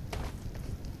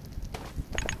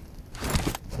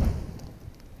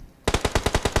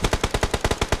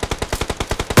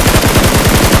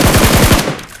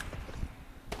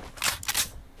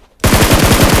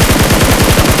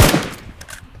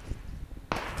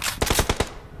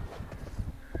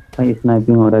 भाई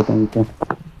स्नाइपिंग हो रहा है कहीं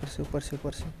से। ऊपर से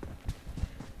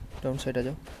डाउन साइड आ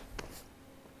जाओ।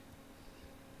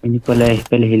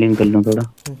 पहले हीलिंग कर लूँ थोड़ा।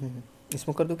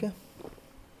 स्मोक कर दूं क्या?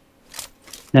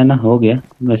 ना हो गया,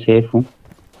 मैं सेफ हूँ।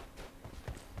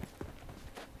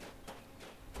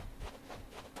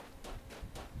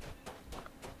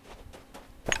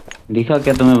 दिखा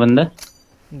क्या तुम्हें बंदा?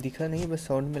 दिखा नहीं, बस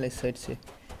साउंड मिला इस साइड से।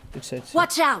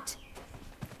 Watch out.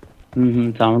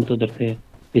 साउंड तो उधर से।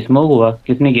 स्मोक हुआ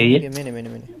किसने किया ये?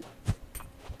 मैंने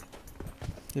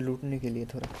ये लूटने के लिए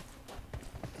थोड़ा।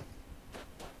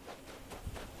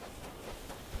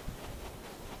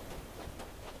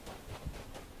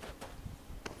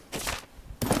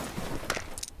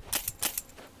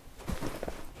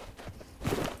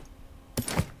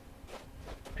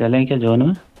 चलें क्या जोन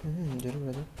में? जरूर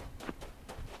आ जाओ।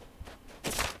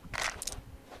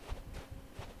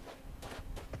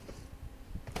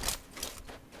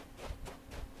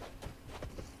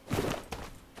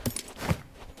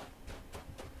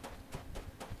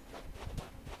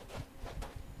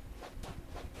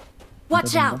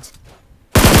 Watch out.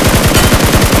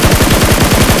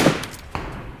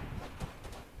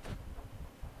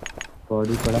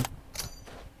 बॉडी पड़ा।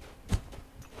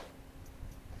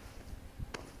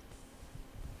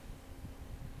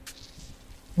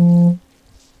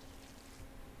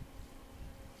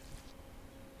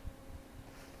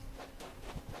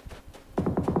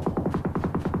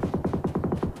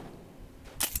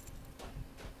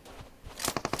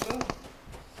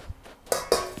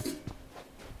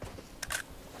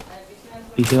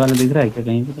 पीछे वाला दिख रहा है क्या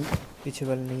कहीं पे? पीछे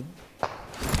वाला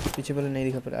नहीं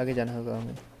दिखा, पर आगे जाना होगा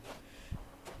हमें।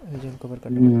 जोन कवर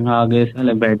करना। आगे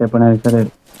साले बैठे पड़े हैं सारे,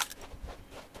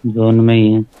 जोन में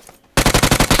ही है।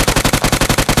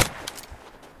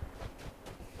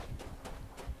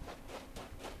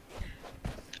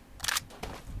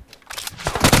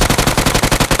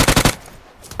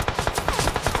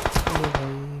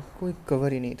 भाई कोई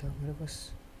कवर ही नहीं था मेरे पास।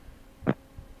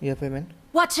 यहाँ पे मैन।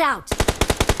 Watch out.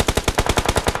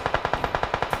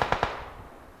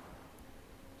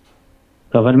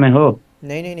 कवर में हो?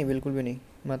 नहीं बिल्कुल भी नहीं,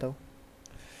 मत आओ।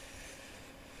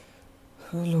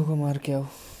 लोगों मार के आओ।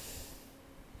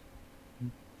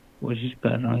 कोशिश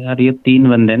कर रहा हूँ यार, ये 3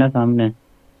 बंदे ना सामने।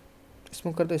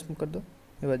 स्मोक कर दो,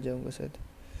 मैं बच जाऊंगा शायद।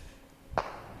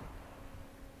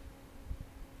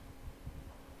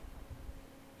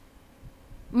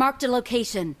 Marked a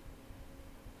location.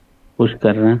 पुश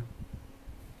कर रहे हैं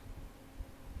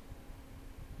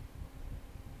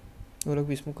वो लोग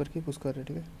भी स्मोक करके पुश कर रहे हैं।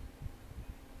 ठीक है,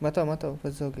 मत आओ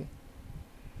फंस जाओगे।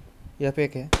 यहाँ पे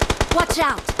एक है। Watch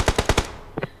out.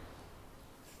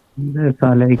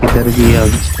 साले किधर गया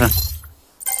उसका?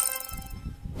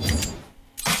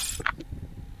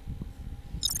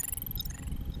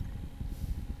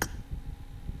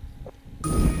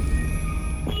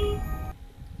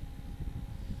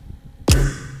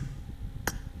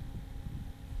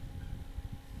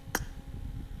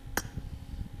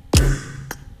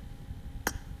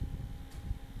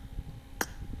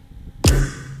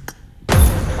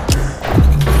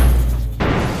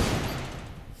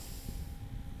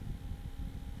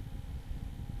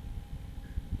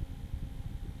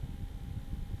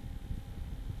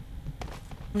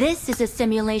 This is a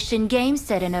simulation game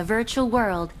set in a virtual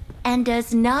world and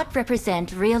does not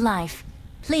represent real life.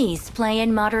 Please play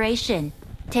in moderation,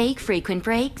 take frequent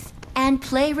breaks, and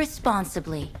play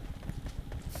responsibly.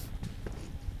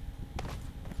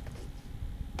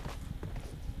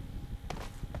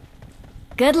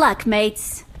 Good luck,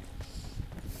 mates.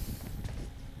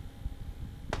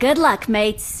 Good luck,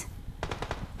 mates.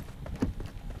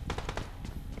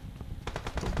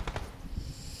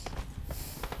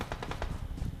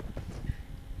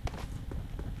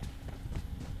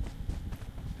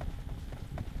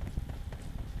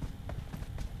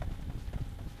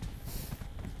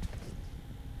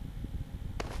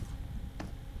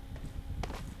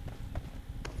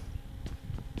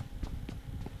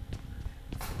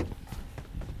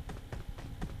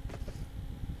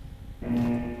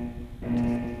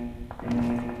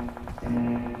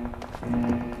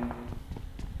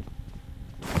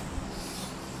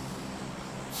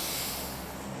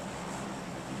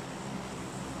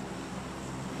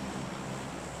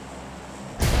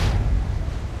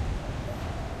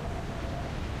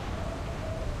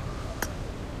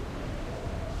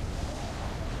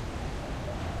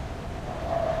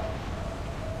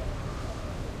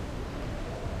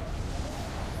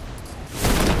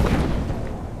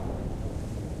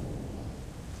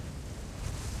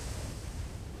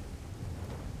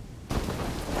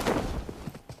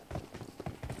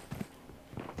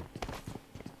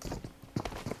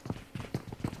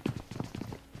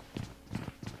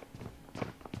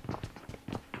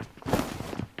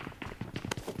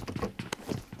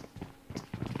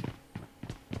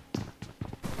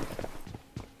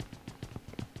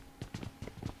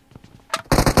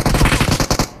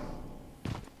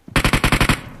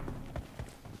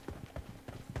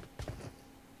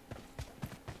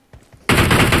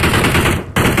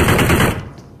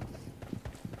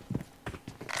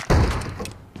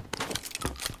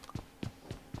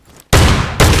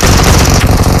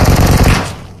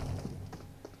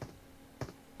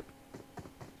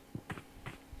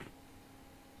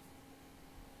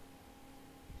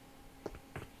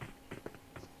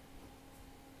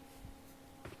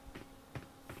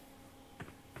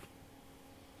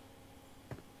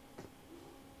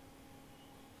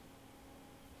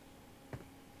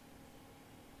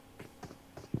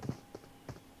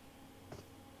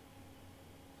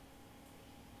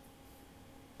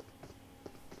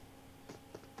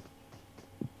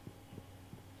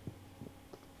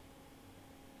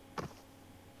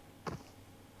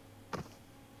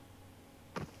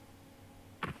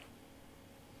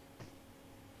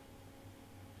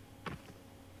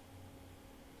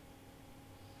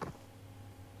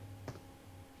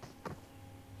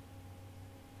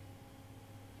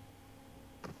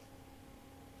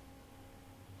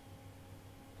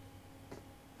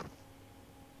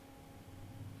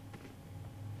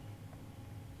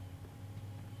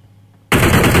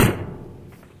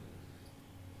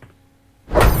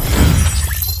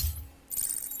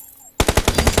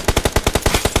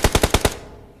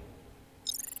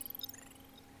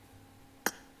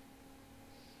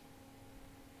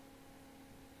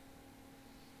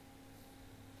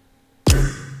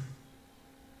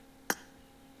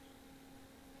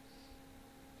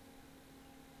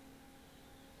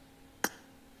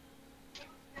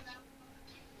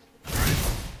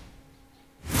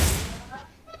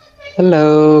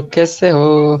 Hello, कैसे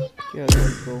हो? क्या हाल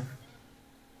bro?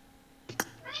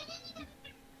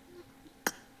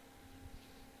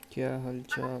 क्या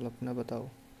हालचाल अपना बताओ।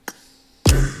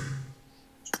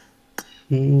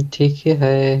 ठीक ही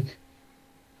है।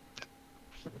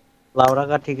 लावरा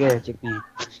का ठीक है चिकनी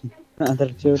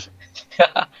अदर चूट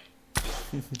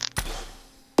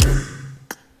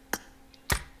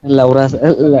लावरा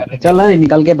चल ना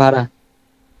निकल के बाहर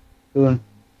तू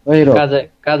वही रो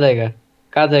कहाँ जाएगा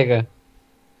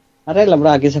अरे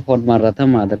लबड़ा आगे से फोन मार रहा था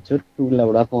मादर चूट तू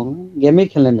लबड़ा फोन गेम ही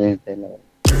खेलने रहे थे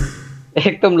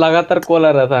एकदम लगातार कॉल आ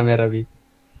रहा था मेरा भी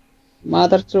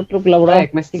मादर चूट रुक लबड़ा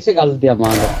एक मैं ठीक से गाल दिया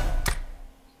मादर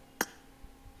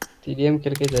टीडीएम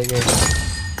खेल के जाएगा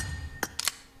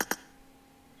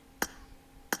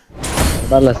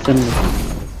बड़ा लसन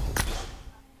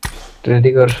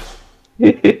रेडी कर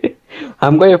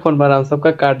हमको ये फोन मारा हम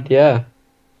सबका काट दिया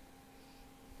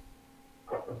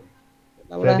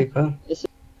रेडी कर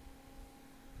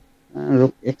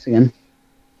रुक एक सेकंड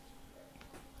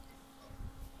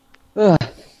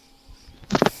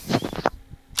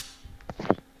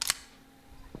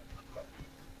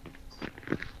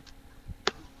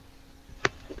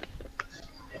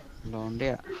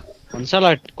लौंडिया कौन सा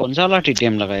वाला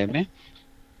टीटीएम लगाया मैं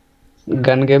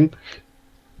गन गेम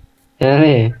है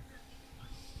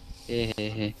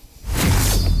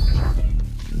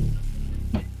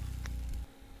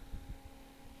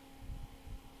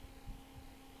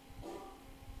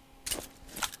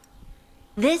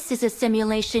This is a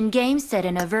simulation game set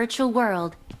in a virtual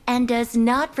world and does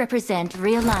not represent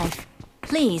real life.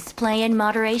 Please play in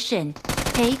moderation,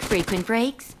 take frequent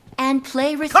breaks, and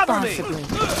play responsibly.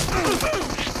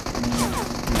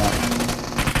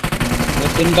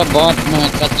 इनका बहुत मैं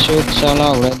कच्चूक साला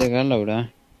उड़ा देगा लौड़ा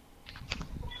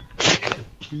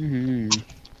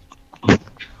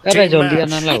अरे जल्दी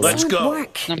आना लौड़ा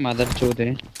ना मदर चोद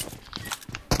है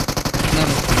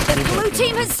The blue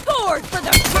team has scored for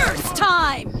the first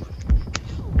time.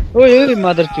 ओए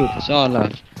मदर चोद साला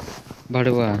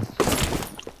बड़वा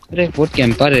अरे बहुत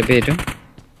कैंपर है बेटो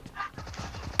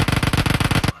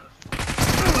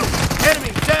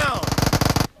Enemy down.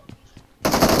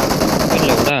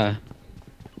 लौड़ा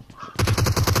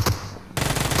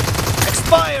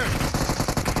Expired.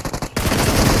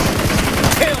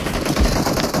 Kill.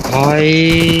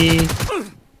 भाई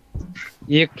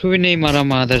एक ठो भी नहीं मारा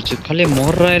मादर चोद खाली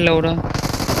मोर रहा है लौड़ा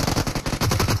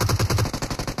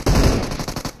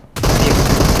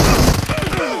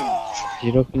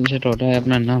जीरो किल से टोटा है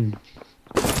अपना नाम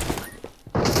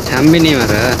हम भी नहीं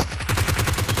मारा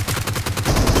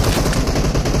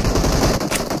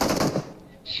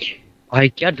भाई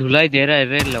क्या ढुलाई दे रहा है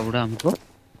रे लौड़ा हमको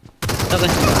तब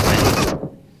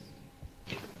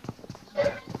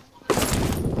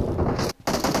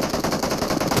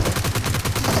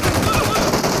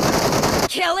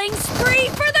Killing spree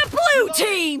for the blue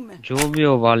team. जो भी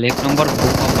हो वाल एक नंबर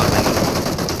भूखा मारा है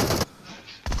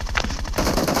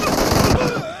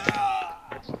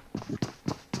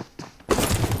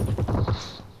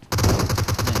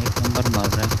एक नंबर मार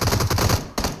रहा है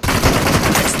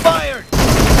Expired.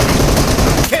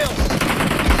 Kill.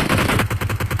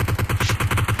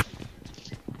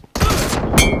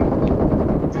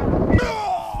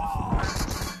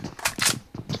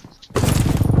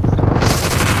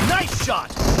 Nice shot.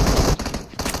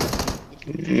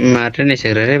 मार नहीं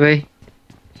सक रहे भाई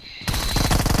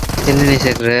चल नहीं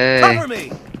सक रहे Cover me.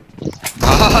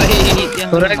 भाई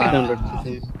थोड़ा क्या डाउनलोड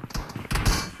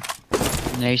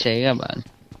नहीं सही है बात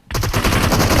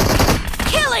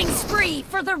Killing spree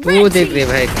for the वो red देख team. रहे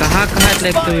भाई कहाँ कहाँ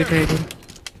लाइक तो बैठा है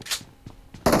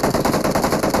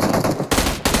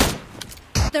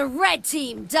The red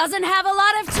team doesn't have a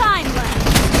lot of time left.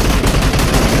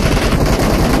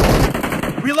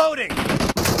 Reloading.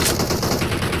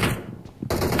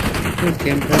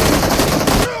 Camper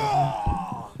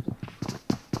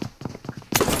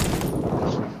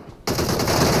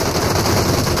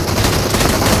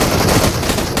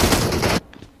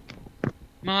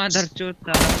मादर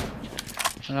चोद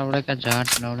लौड़ा का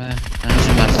जाट लौड़ा है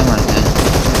से मारता मारता है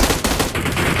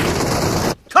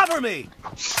Cover me.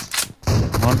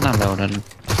 और ना लौड़ा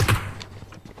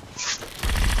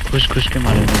खुश खुश के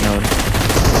मारे लौड़ा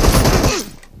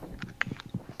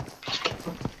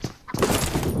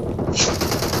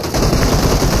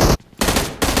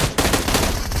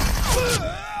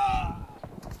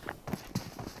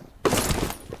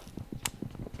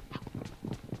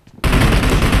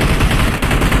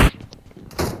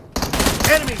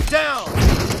Enemy down.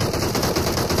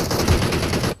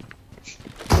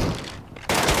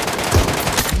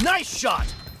 Nice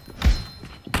shot.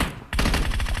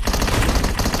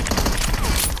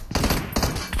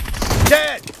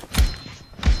 Dead.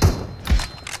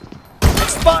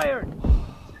 Expired.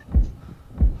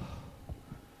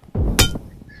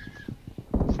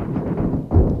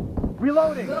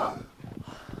 Reloading.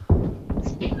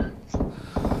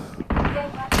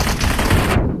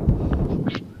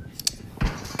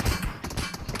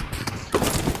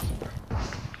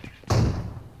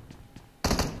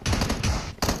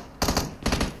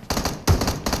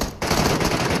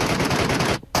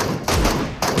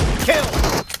 Kill.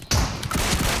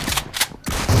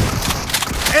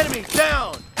 Enemy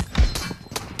down.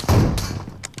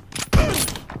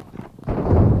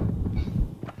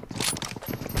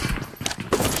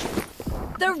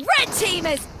 The red team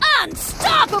is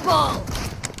unstoppable.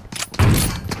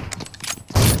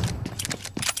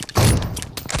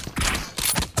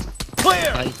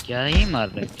 Clear. भाई क्या ही मार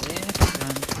रहे थे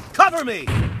Cover me.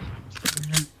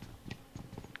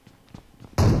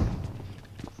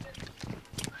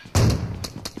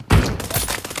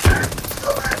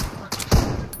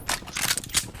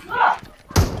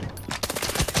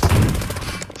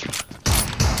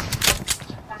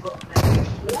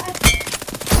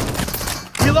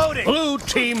 Reloading. Blue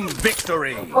team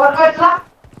victory.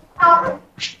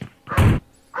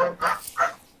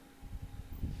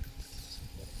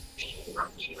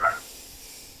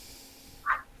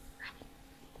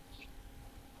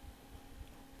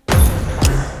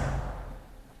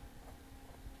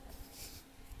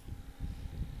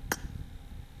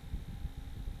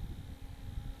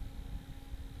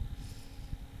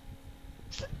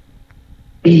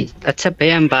 अच्छा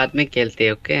भैया हम बाद में खेलते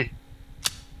हैं ओके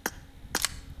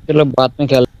चलो बाद में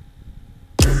खेल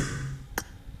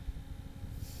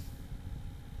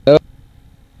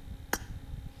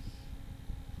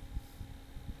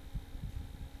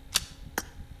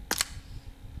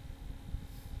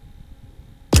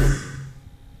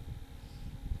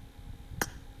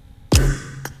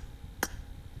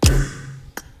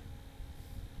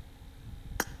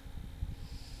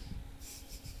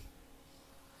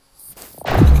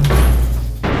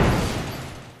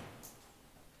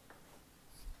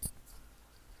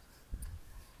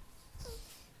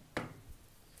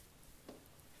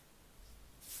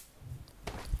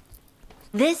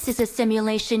This is a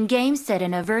simulation game set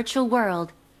in a virtual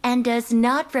world and does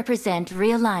not represent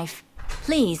real life.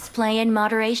 Please play in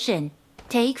moderation,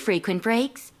 take frequent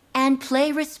breaks, and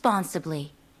play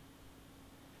responsibly.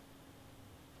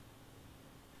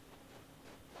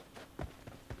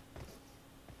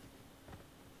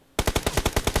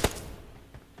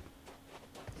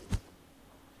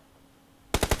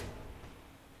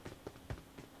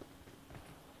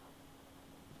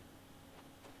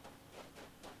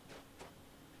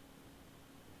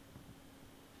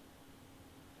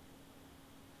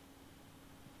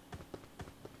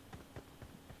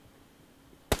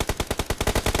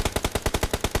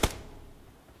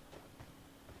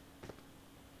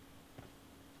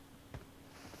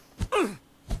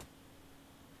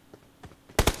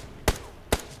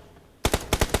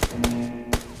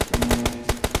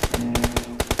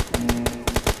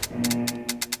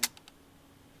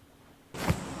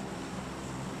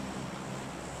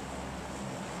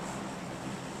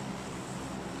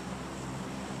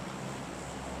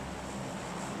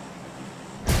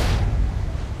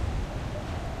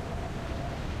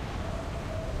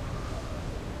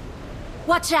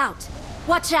 Watch out!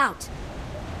 Watch out!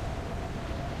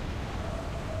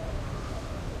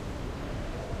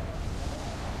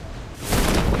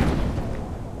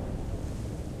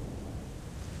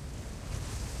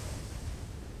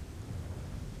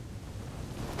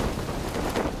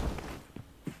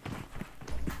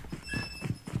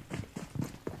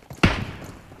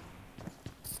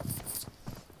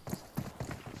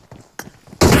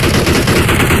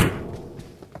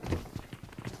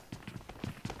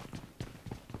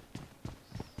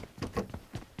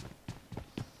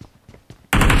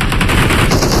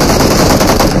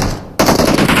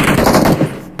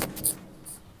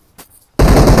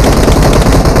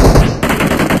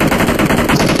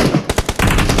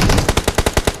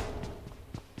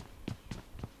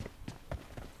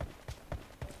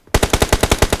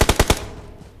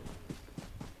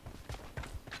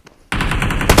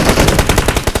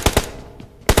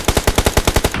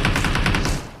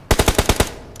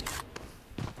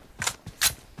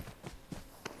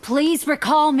 Please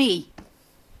recall me.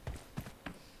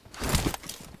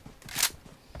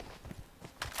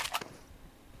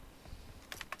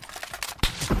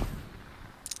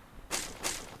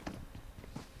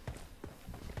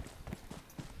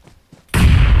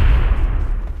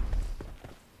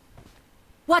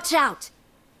 Watch out!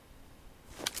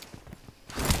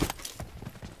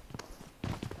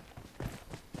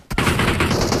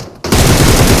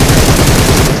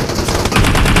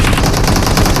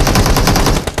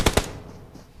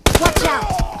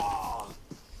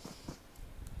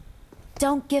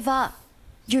 Don't give up.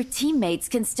 Your teammates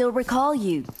can still recall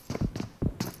you.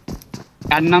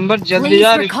 number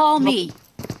Please recall me.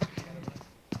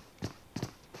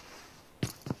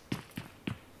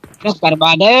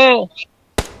 बर्बाद है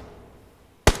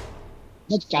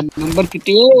number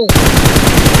कितने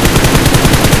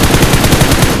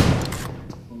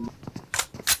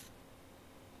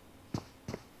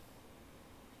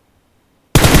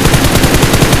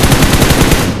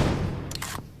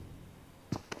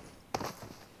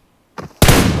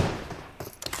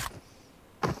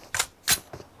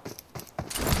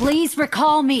Please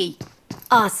recall me.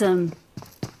 Awesome.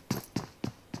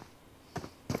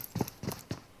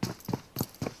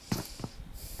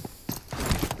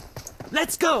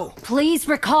 Let's go. Please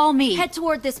recall me. Head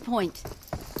toward this point.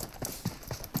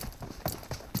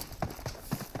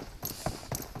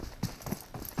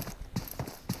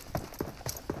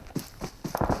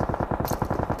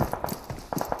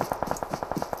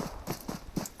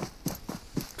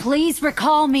 Please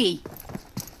recall me.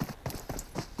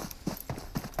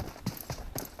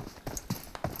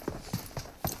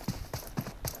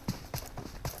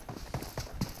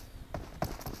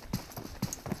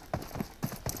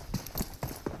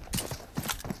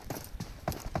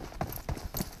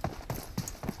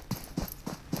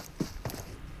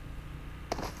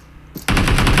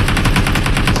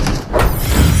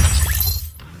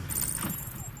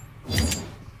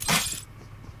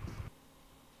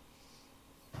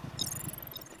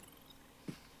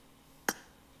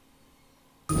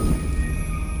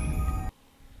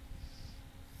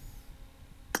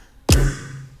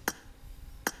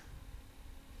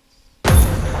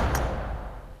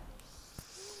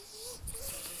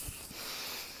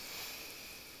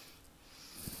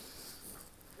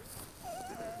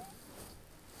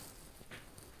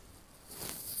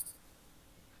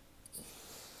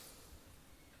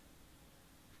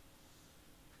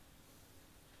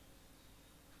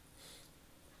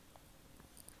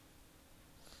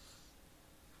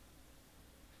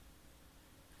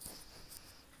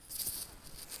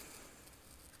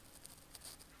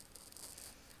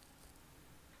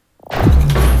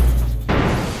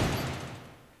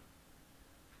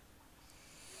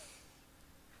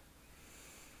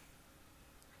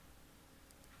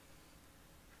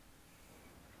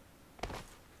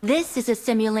 This is a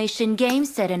simulation game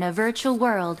set in a virtual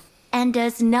world and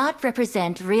does not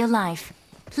represent real life.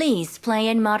 Please play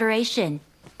in moderation,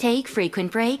 take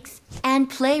frequent breaks, and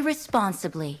play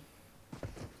responsibly.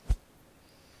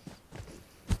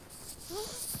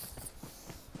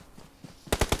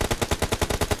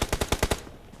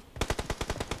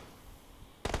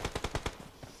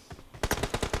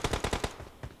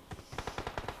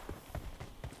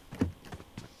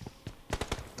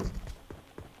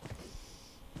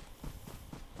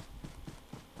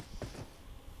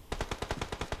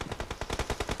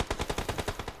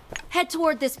 Head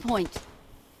toward this point.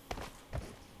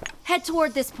 Head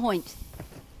toward this point.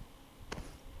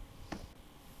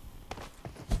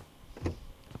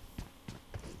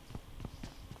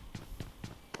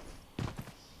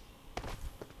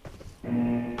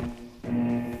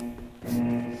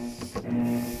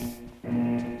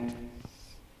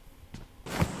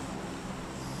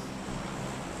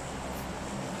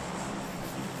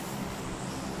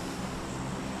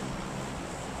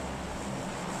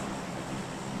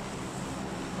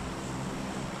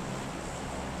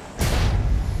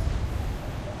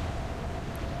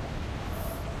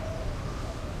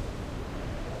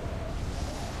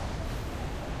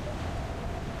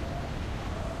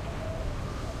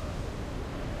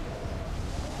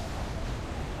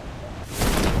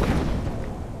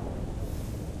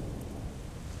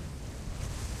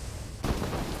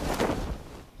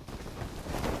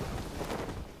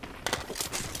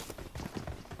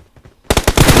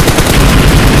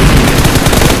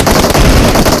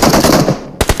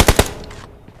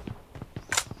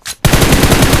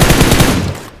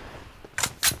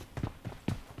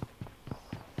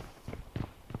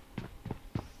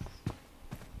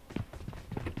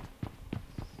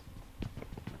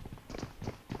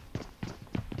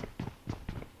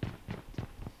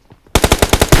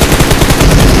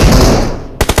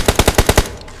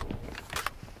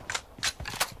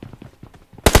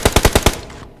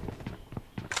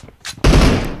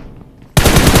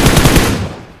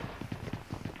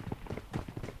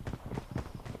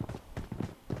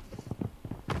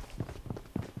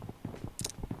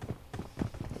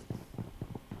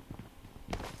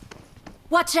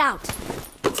 Watch out!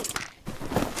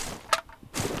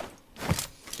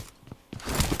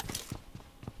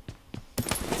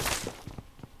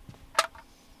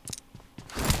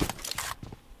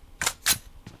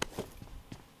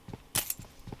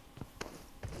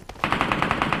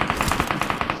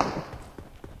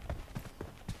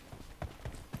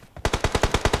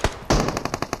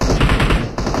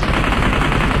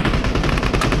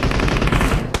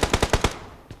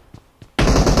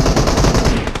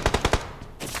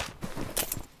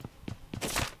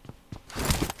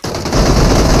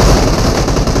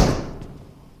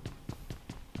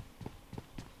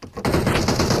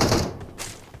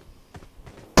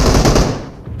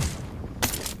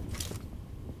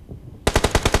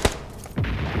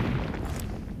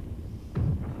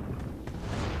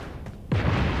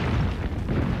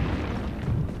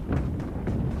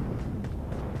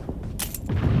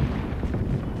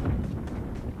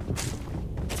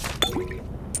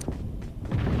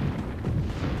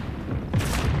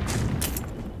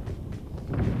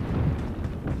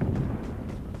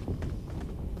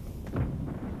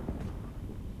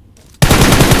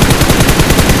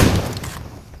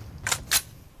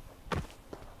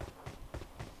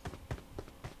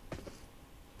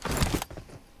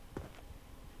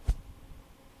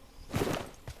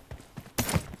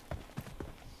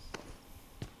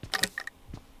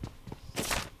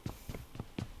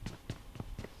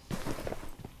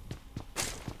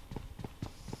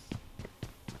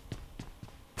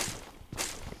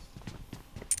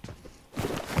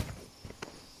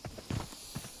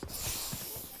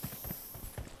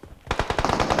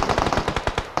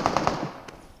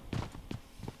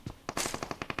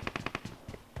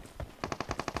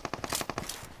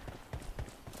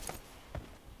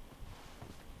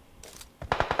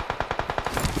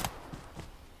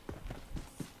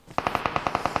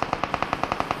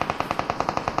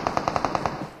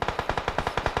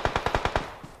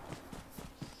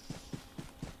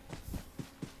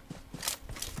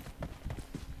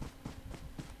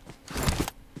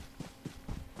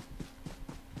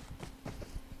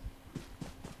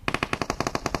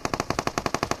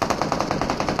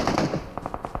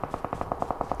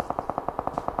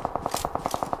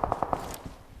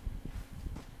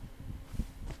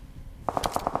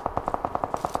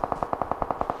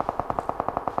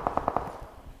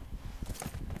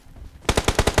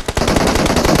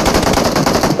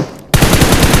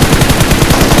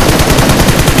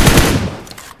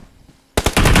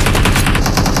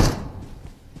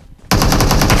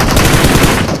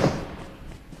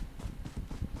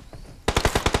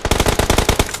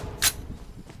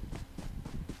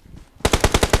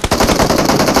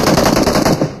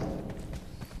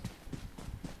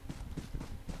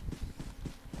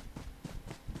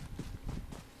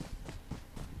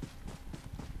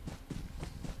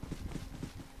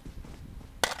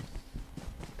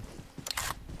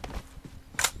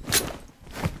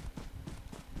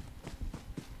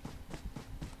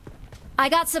 I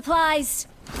got supplies.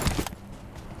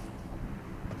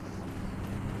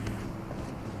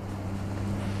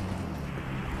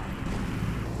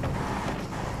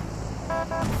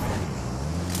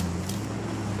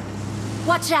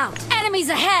 Watch out! Enemies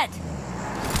ahead!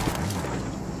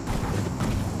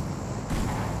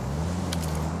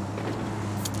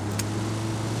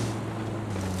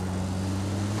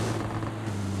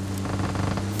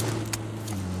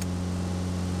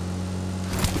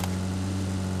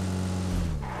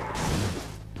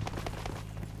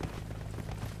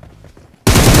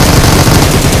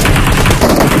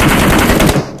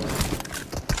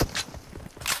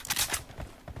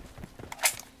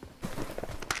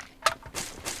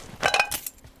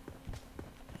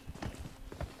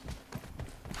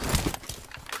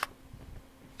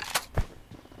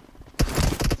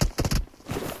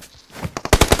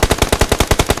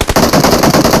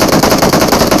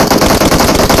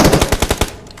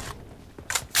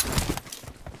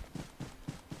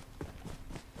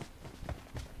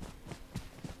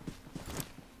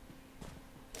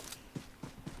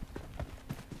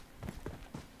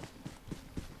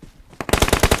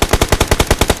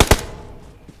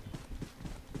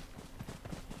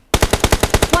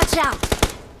 Watch out!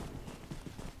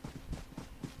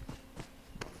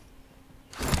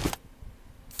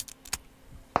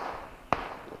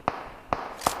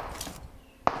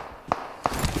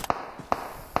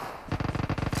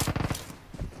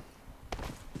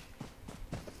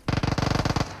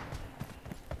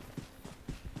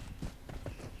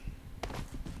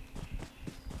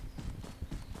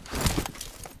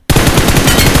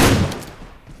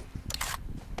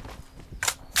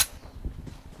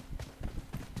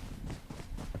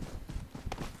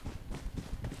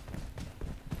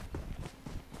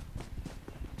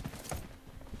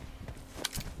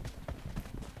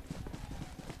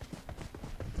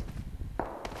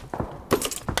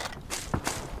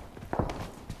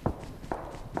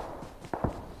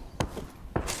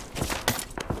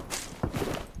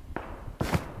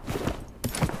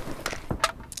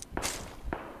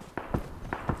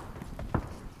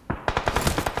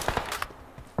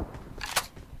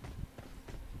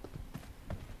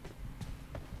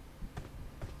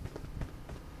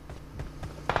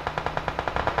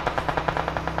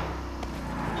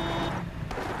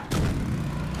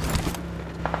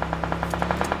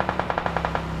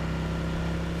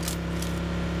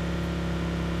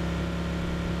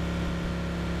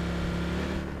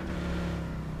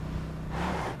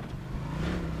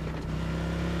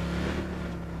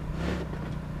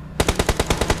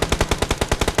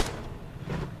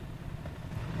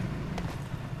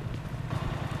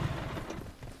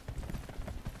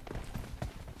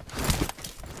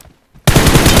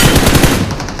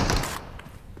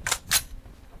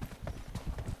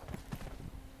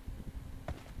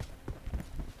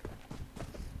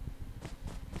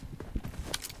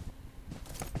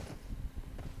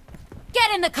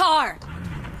 Get in the car!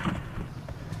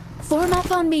 Form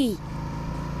up on me!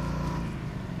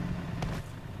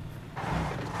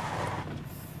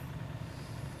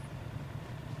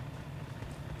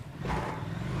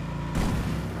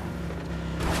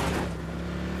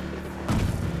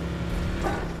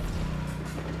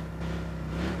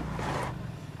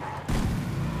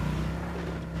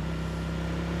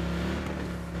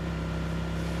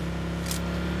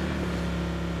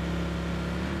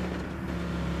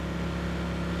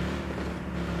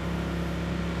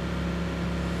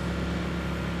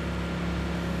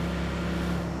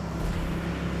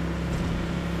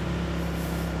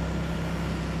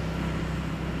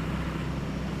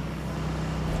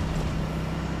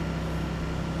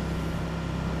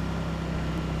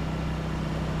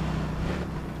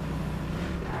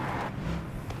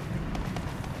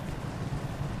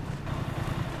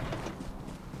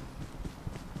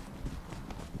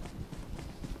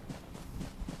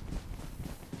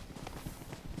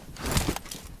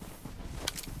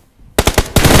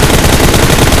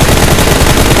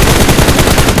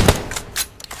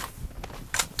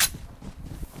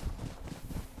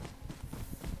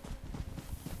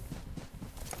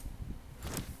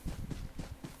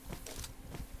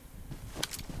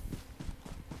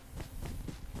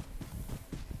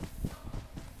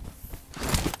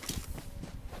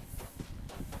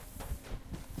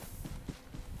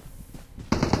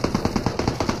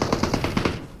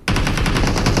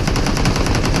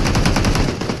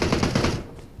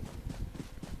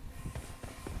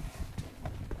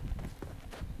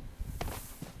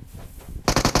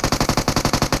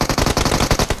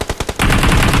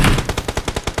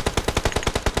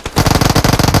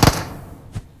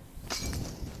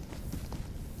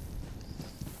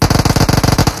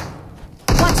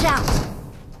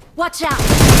 Watch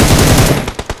out!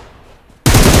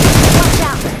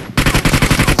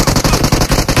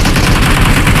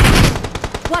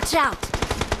 Watch out!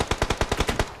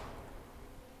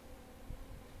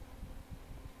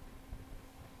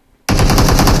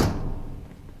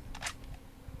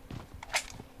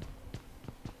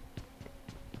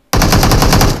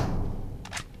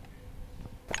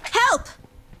 Help!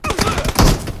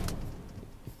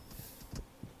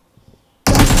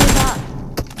 Don't give up.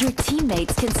 Your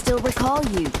teammates can still recall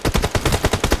you.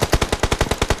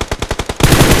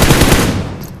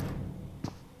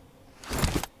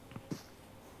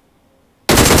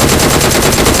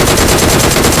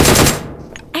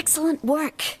 Excellent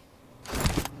work.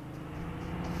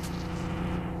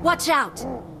 Watch out!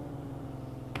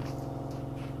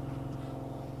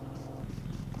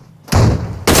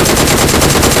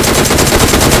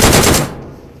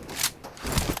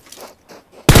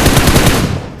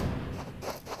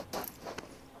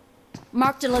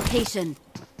 Marked a location.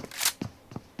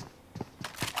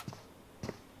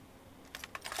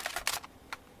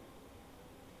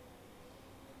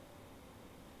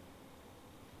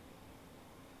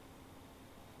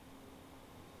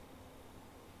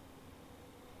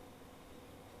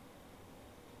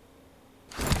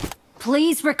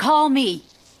 Please recall me.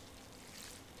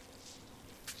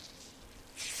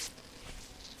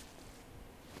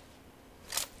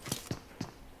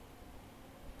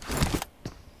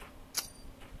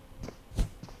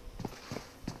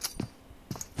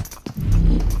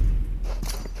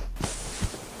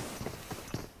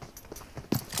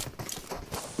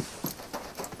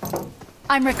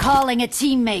 I'm recalling a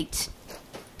teammate.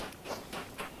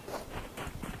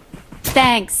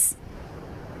 Thanks.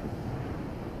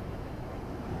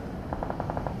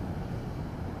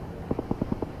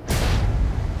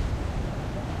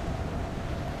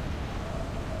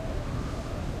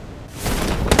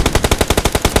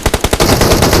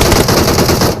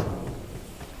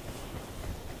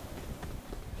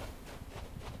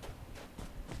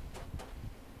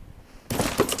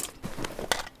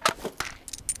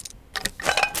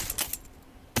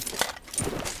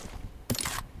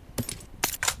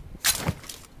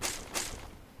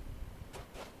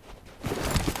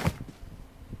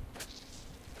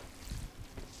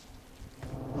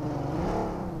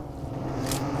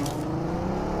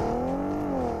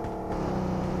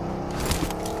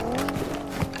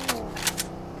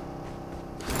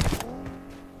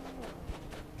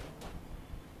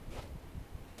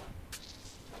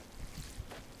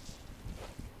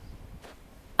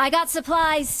 I got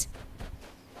supplies.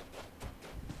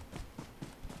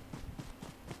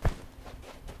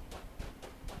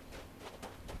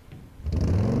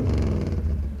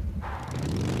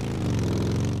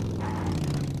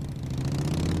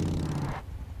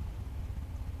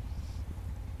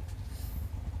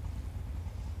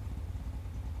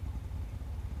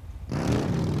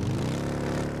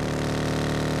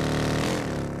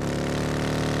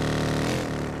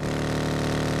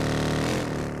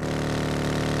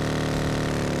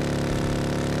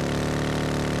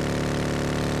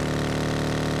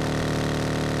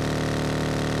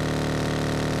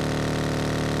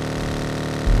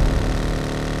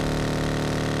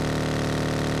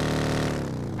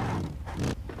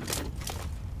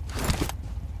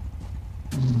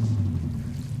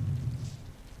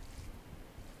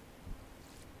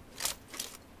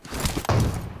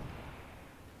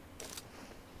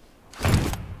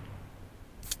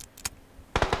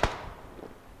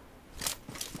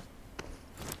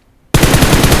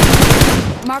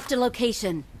 Marked a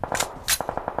location.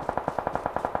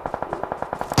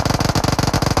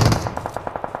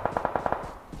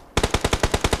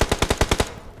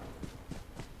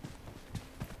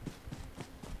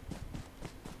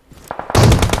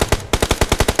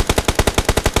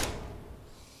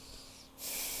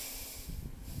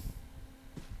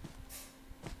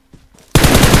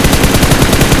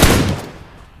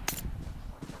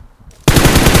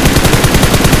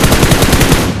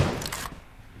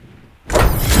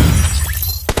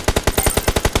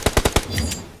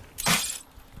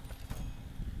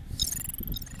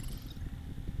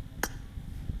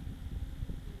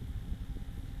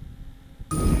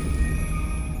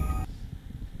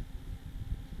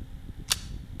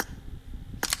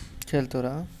 चल तो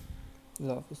रहा।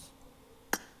 अल्लाह हाफिज़।